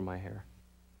more for my hair.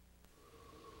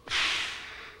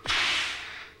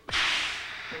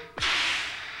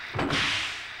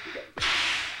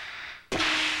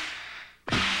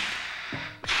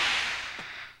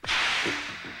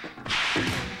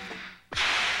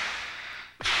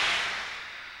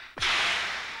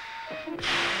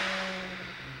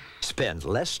 and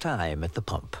less time at the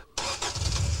pump.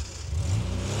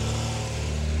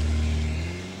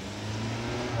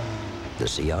 The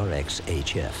CRX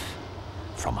HF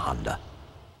from Honda.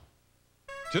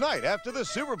 Tonight after the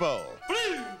Super Bowl.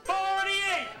 Blue 48!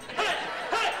 Hey,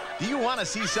 hey! Do you want to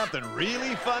see something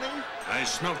really funny? I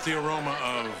smelt the aroma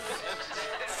of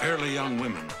fairly young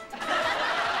women.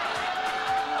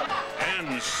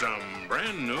 And some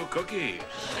brand new cookies.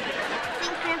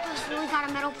 Think Grandpa's really got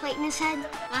a metal plate in his head?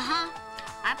 Uh-huh.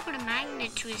 I put a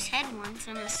magnet to his head once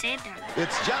and it stayed there.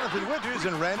 It's Jonathan Winters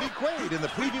and Randy Quaid in the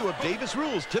preview of Davis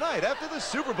Rules tonight after the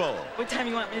Super Bowl. What time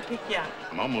you want me to pick you up?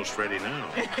 I'm almost ready now.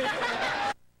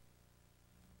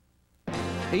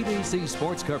 ABC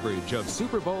Sports coverage of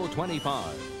Super Bowl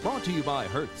 25. Brought to you by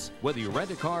Hertz. Whether you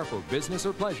rent a car for business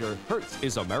or pleasure, Hertz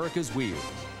is America's wheel.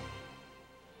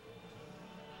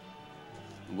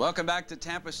 Welcome back to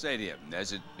Tampa Stadium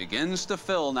as it begins to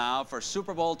fill now for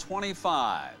Super Bowl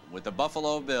 25 with the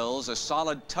Buffalo Bills a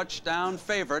solid touchdown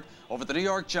favorite over the New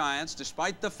York Giants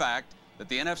despite the fact that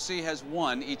the NFC has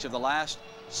won each of the last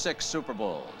 6 Super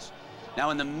Bowls. Now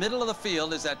in the middle of the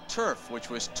field is that turf which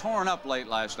was torn up late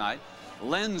last night.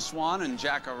 Len Swan and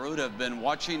Jack Arute have been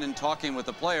watching and talking with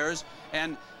the players.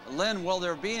 And Len, will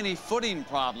there be any footing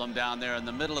problem down there in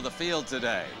the middle of the field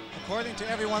today? According to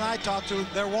everyone I talked to,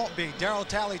 there won't be. Darryl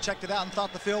Talley checked it out and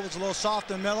thought the field was a little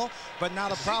soft in the middle, but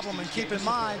not a problem. And keep in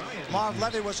mind, Marv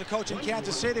Levy was a coach in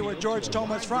Kansas City where George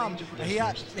Thoma's from, and he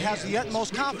has the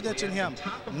utmost confidence in him.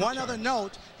 One other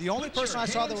note, the only person I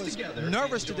saw that was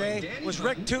nervous today was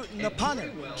Rick Tootin, the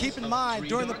punter. Keep in mind,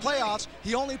 during the playoffs,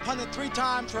 he only punted 3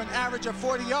 times for an average of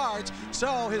 40 yards,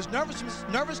 so his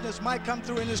nervousness might come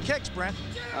through in his kicks, Brent.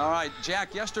 All right,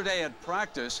 Jack, yesterday at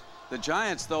practice, the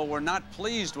Giants, though, were not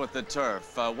pleased with the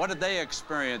turf. What did they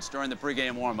experience during the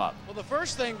pregame warm-up? Well, the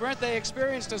first thing, Brent, they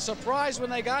experienced a surprise when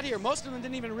they got here. Most of them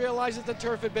didn't even realize that the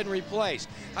turf had been replaced.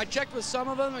 I checked with some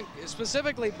of them,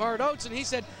 specifically Bart Oates, and he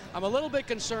said, I'm a little bit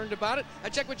concerned about it. I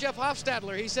checked with Jeff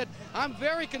Hofstadler. He said, I'm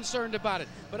very concerned about it.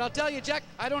 But I'll tell you, Jack,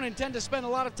 I don't intend to spend a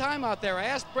lot of time out there. I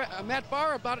asked Matt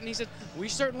Barr about it, and he said, we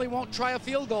certainly won't try a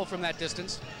field goal from that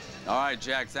distance. All right,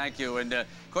 Jack, thank you. And, of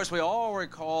course, we all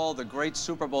recall the great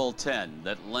Super Bowl 10,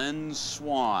 that Len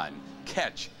Swan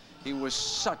catch. He was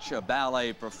such a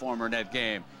ballet performer in that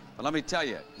game. But let me tell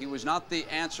you, he was not the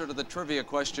answer to the trivia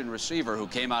question receiver who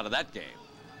came out of that game.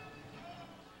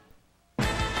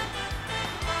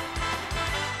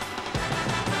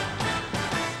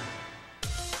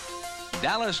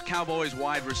 Dallas Cowboys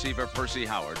wide receiver Percy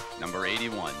Howard, number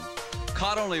 81,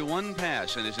 caught only 1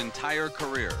 pass in his entire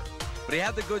career. But he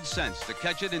had the good sense to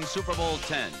catch it in Super Bowl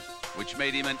 10, which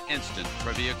made him an instant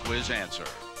trivia quiz answer.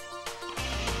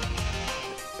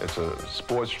 It's a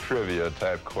sports trivia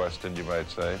type question, you might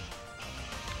say.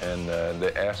 And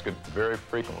they ask it very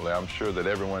frequently. I'm sure that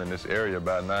everyone in this area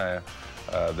by now,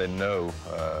 they know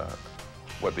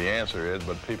what the answer is,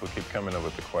 but people keep coming up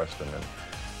with the question.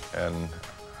 And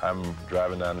I'm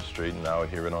driving down the street and I'll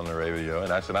hear it on the radio,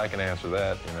 and I said, I can answer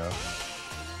that, you know.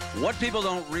 What people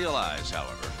don't realize,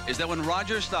 however, is that when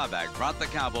Roger Staubach brought the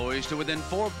Cowboys to within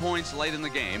 4 points late in the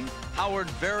game, Howard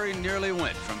very nearly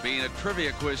went from being a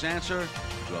trivia quiz answer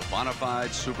to a bona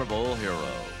fide Super Bowl hero.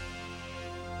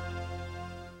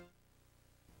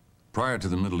 Prior to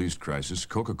the Middle East crisis,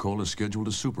 Coca-Cola scheduled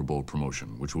a Super Bowl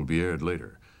promotion, which will be aired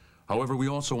later. However, we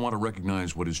also want to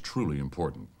recognize what is truly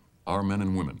important, our men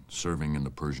and women serving in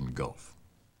the Persian Gulf.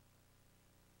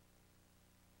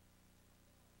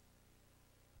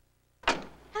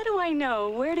 How do I know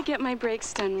where to get my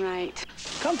brakes done right?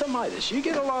 Come to Midas. You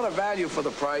get a lot of value for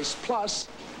the price, plus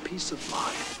peace of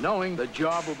mind, knowing the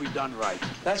job will be done right.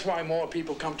 That's why more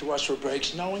people come to us for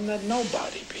brakes, knowing that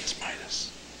nobody beats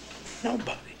Midas.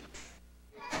 Nobody.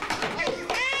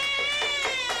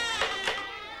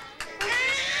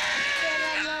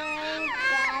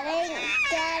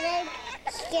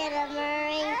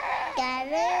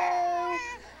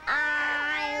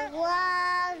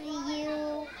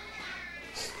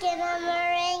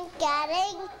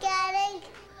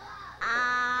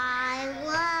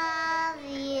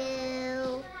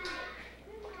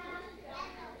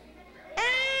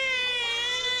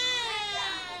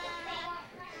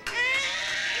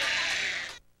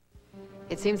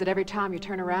 It seems that every time you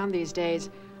turn around these days,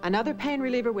 another pain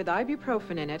reliever with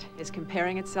ibuprofen in it is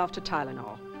comparing itself to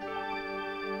Tylenol.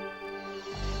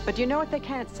 But you know what they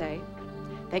can't say?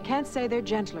 They can't say they're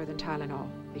gentler than Tylenol,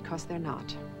 because they're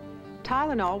not.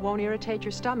 Tylenol won't irritate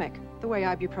your stomach the way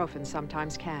ibuprofen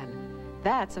sometimes can.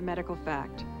 That's a medical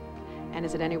fact. And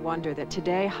is it any wonder that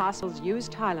today hospitals use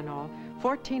Tylenol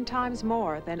 14 times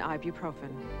more than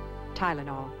ibuprofen?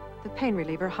 Tylenol, the pain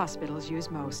reliever hospitals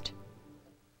use most.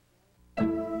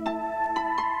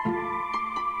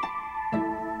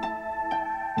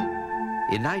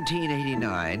 In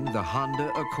 1989, the Honda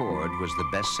Accord was the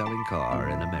best-selling car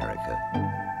in America.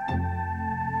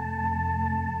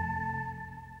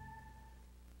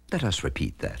 Let us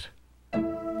repeat that.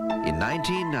 In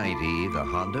 1990, the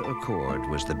Honda Accord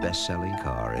was the best-selling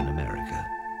car in America.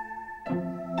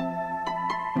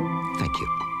 Thank you.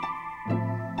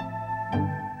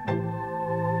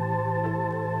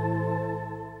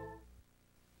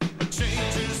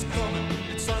 Change is coming,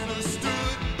 it's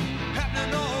understood,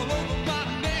 happening all over my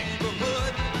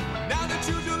neighborhood. Now that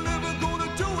you deliver,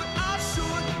 gonna do what I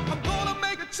should. I'm gonna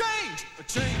make a change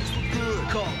for good.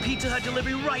 Call Pizza Hut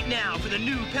Delivery right now for the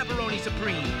new Pepperoni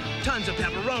Supreme. Tons of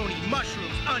pepperoni,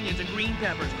 mushrooms, onions, and green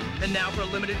peppers. And now for a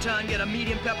limited time, get a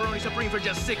medium Pepperoni Supreme for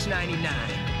just $6.99.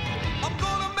 I'm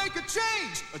gonna make a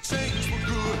change for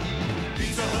good.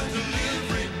 Pizza Hut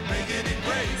Delivery, making it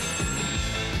great.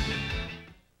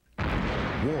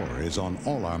 War is on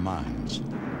all our minds.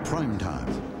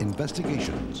 Primetime,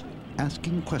 investigations,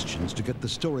 asking questions to get the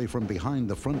story from behind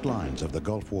the front lines of the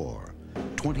Gulf War.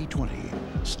 2020,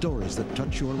 stories that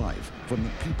touch your life from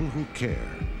the people who care.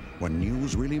 When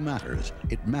news really matters,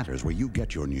 it matters where you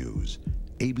get your news.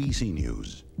 ABC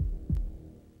News.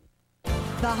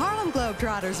 The Harlem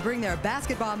Globetrotters bring their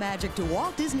basketball magic to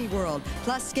Walt Disney World.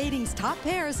 Plus, skating's top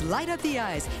pairs light up the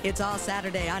ice. It's all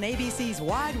Saturday on ABC's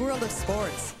Wide World of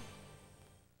Sports.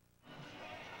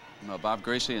 Bob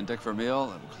Gracie and Dick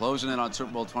Vermeil closing in on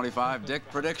Super Bowl 25. Dick,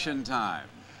 prediction time.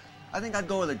 I think I'd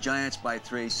go with the Giants by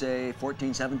 3, say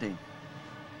 14-17.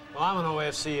 Well, I'm an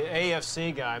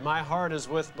AFC guy. My heart is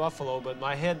with Buffalo, but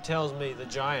my head tells me the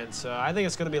Giants. I think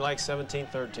it's going to be like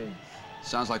 17-13.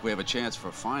 Sounds like we have a chance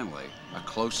for finally a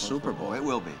close Super Bowl. It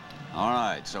will be. All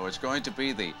right, so it's going to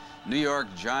be the New York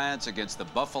Giants against the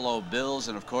Buffalo Bills.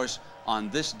 And, of course, on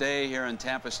this day here in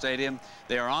Tampa Stadium,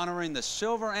 they are honoring the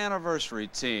silver anniversary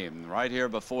team right here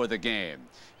before the game.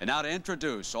 And now to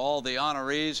introduce all the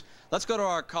honorees, let's go to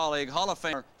our colleague, Hall of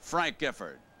Famer Frank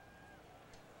Gifford.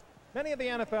 Many of the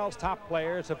NFL's top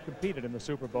players have competed in the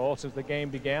Super Bowl since the game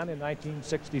began in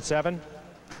 1967.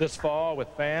 This fall, with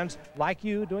fans like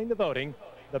you doing the voting,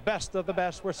 the best of the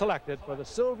best were selected for the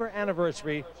silver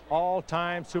anniversary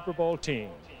all-time Super Bowl team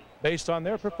based on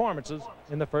their performances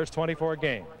in the first 24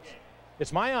 games.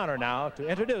 It's my honor now to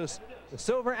introduce the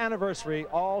silver anniversary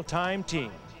all-time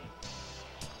team.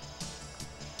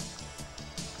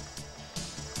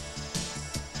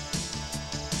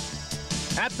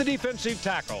 At the defensive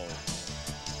tackle,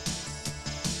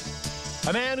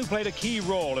 a man who played a key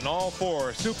role in all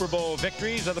 4 Super Bowl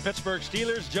victories of the Pittsburgh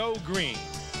Steelers, Joe Green.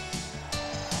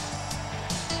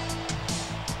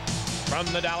 From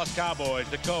the Dallas Cowboys,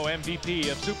 the co-MVP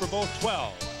of Super Bowl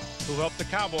 12, who helped the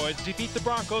Cowboys defeat the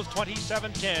Broncos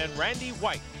 27-10, Randy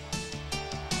White.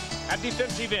 At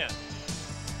defensive end,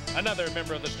 another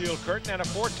member of the Steel Curtain and a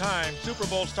 4-time Super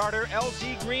Bowl starter,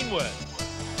 L.Z. Greenwood.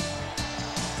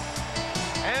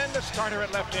 And the starter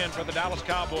at left end for the Dallas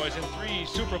Cowboys in 3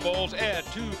 Super Bowls, Ed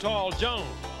Too Tall Jones.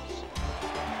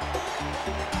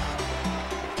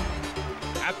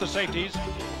 At the safeties,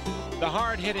 the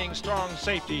hard-hitting, strong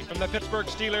safety from the Pittsburgh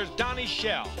Steelers, Donnie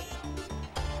Shell.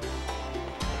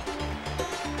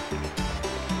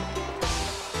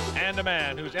 And a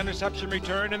man whose interception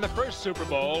return in the first Super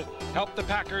Bowl helped the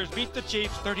Packers beat the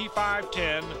Chiefs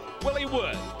 35-10, Willie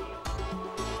Wood.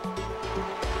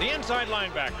 The inside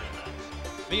linebacker,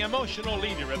 the emotional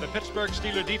leader of the Pittsburgh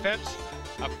Steelers defense,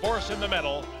 a force in the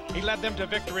middle. He led them to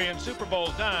victory in Super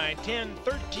Bowls 9, 10,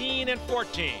 13, and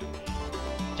 14.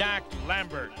 Jack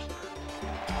Lambert.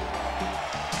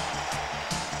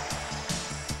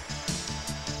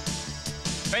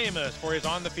 Famous for his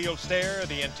on-the-field stare,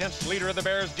 the intense leader of the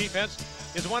Bears defense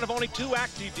is one of only 2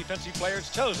 active defensive players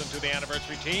chosen to the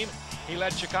anniversary team. He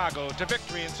led Chicago to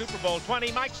victory in Super Bowl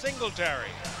 20, Mike Singletary.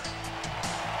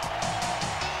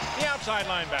 The outside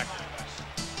linebacker,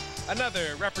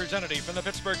 another representative from the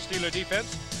Pittsburgh Steelers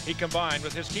defense. He combined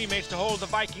with his teammates to hold the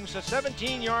Vikings to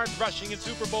 17 yards rushing in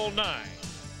Super Bowl 9.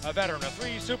 A veteran of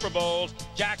 3 Super Bowls,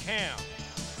 Jack Ham.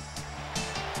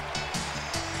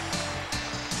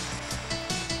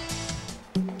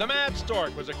 The Mad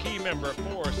Stork was a key member of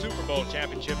 4 Super Bowl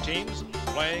championship teams,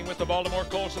 playing with the Baltimore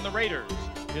Colts and the Raiders.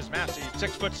 His massive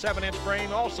 6'7"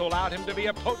 frame also allowed him to be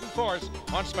a potent force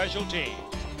on special teams.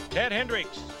 Ted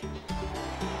Hendricks.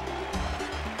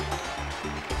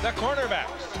 The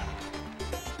cornerbacks.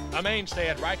 A mainstay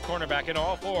at right cornerback in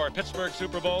all 4 Pittsburgh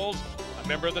Super Bowls. A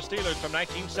member of the Steelers from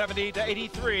 1970 to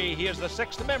 83, he is the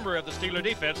 6th member of the Steeler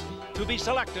defense to be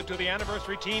selected to the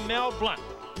anniversary team, Mel Blount.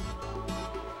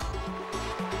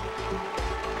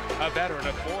 A veteran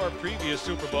of 4 previous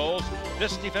Super Bowls,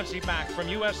 this defensive back from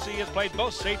USC has played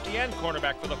both safety and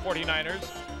cornerback for the 49ers.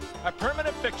 a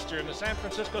permanent fixture in the San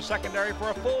Francisco secondary for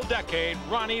a full decade,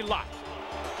 Ronnie Lott.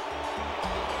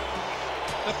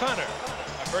 The punter,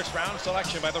 a first-round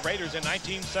selection by the Raiders in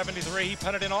 1973. He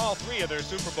punted in all 3 of their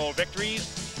Super Bowl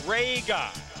victories, Ray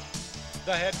Guy.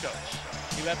 The head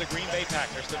coach, he led the Green Bay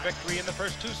Packers to victory in the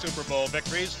first 2 Super Bowl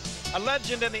victories. A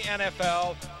legend in the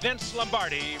NFL, Vince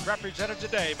Lombardi, represented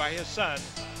today by his son,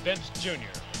 Vince Jr.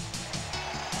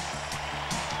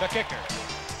 The kicker.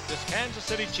 This Kansas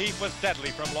City Chief was deadly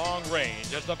from long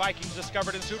range, as the Vikings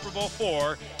discovered in Super Bowl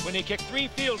IV when he kicked 3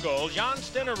 field goals, Jan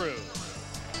Stenerud.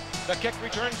 The kick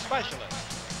return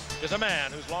specialist is a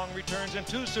man whose long returns in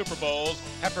 2 Super Bowls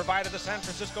have provided the San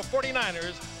Francisco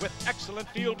 49ers with excellent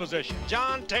field position,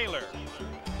 John Taylor.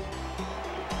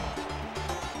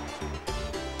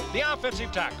 The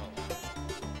offensive tackle.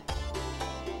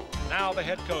 Now the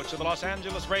head coach of the Los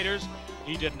Angeles Raiders.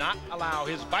 He did not allow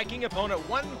his Viking opponent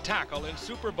 1 tackle in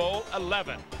Super Bowl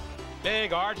 11.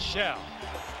 Big Art Shell.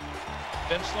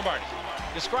 Vince Lombardi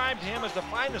described him as the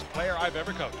finest player I've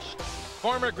ever coached.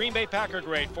 Former Green Bay Packer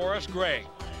great Forrest Gregg.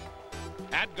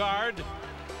 At guard,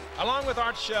 along with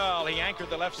Art Shell, he anchored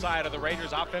the left side of the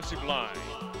Raiders' offensive line.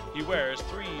 He wears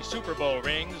 3 Super Bowl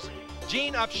rings,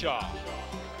 Gene Upshaw.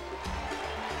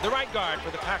 The right guard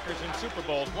for the Packers in Super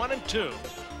Bowls 1 and 2.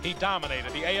 He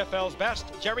dominated the AFL's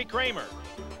best, Jerry Kramer.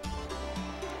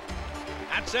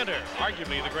 At center,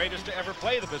 arguably the greatest to ever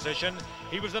play the position,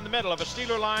 he was in the middle of a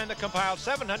Steeler line that compiled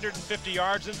 750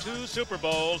 yards in 2 Super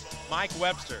Bowls, Mike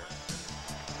Webster.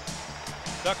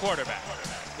 The quarterback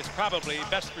is probably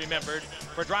best remembered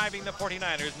for driving the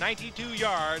 49ers 92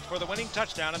 yards for the winning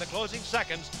touchdown in the closing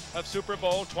seconds of Super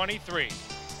Bowl 23.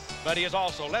 But he has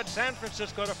also led San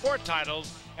Francisco to 4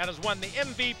 titles and has won the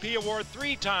MVP award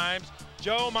 3 times,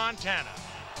 Joe Montana.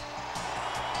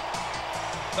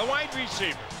 The wide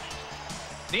receiver.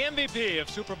 The MVP of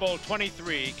Super Bowl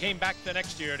 23 came back the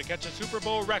next year to catch a Super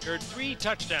Bowl record 3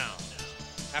 touchdowns.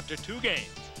 After 2 games,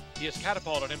 he has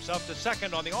catapulted himself to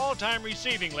 2nd on the all-time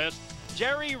receiving list,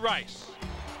 Jerry Rice.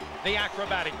 The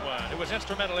acrobatic one, who was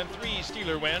instrumental in 3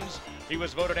 Steeler wins. He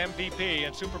was voted MVP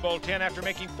in Super Bowl 10 after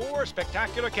making 4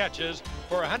 spectacular catches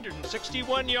for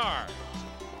 161 yards.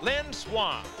 Lynn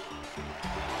Swann.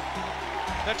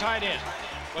 The tight end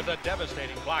was a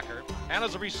devastating blocker, and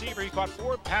as a receiver, he caught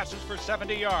 4 passes for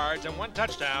 70 yards and 1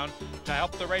 touchdown to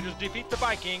help the Raiders defeat the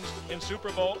Vikings in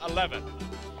Super Bowl 11.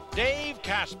 Dave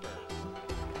Casper.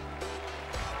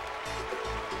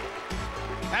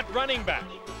 At running back,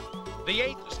 the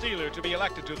 8th Steeler to be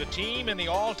elected to the team and the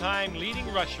all-time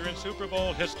leading rusher in Super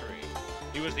Bowl history.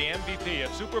 He was the MVP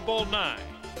of Super Bowl 9.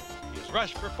 He has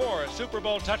rushed for 4 Super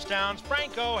Bowl touchdowns,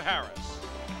 Franco Harris.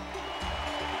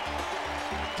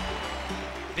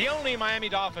 The only Miami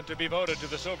Dolphin to be voted to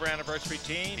the Silver Anniversary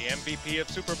team, the MVP of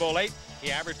Super Bowl 8.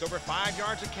 He averaged over 5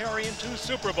 yards a carry in 2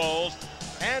 Super Bowls.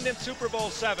 And in Super Bowl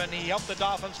 7, he helped the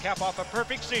Dolphins cap off a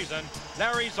perfect season,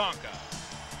 Larry Zonka.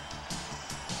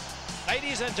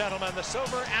 Ladies and gentlemen, the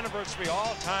Silver Anniversary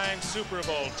all-time Super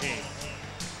Bowl team.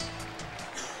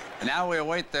 And now we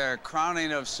await the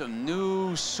crowning of some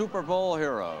new Super Bowl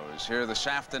heroes here this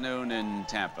afternoon in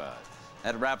Tampa.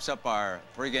 That wraps up our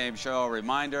pregame show. A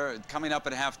reminder, coming up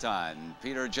at halftime,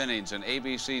 Peter Jennings and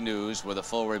ABC News with a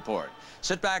full report.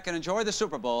 Sit back and enjoy the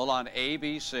Super Bowl on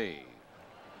ABC.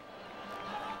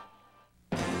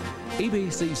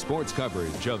 ABC Sports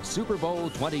coverage of Super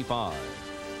Bowl 25.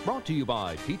 Brought to you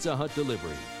by Pizza Hut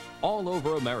Delivery. All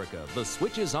over America, the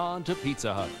switch is on to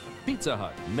Pizza Hut. Pizza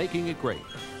Hut, making it great.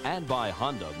 And by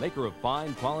Honda, maker of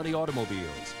fine quality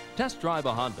automobiles. Test drive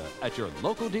a Honda at your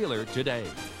local dealer today.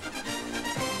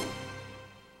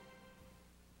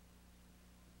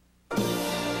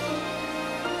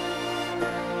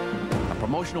 A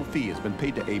promotional fee has been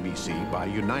paid to ABC by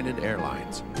United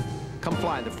Airlines. Come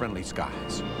fly the friendly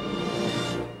skies.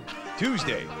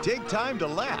 Tuesday, take time to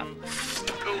laugh.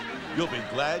 You'll be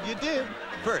glad you did.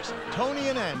 First, Tony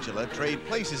and Angela trade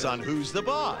places on Who's the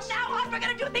Boss. Now on, we're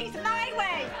gonna do things my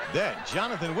way. Then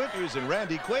Jonathan Winters and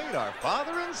Randy Quaid are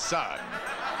father and son.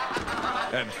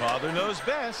 And father knows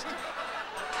best.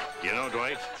 You know,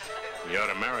 Dwight, you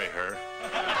ought to marry her.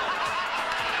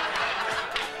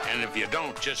 And if you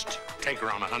don't, just take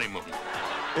her on a honeymoon.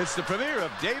 It's the premiere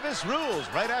of Davis Rules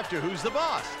right after Who's the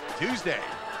Boss, Tuesday.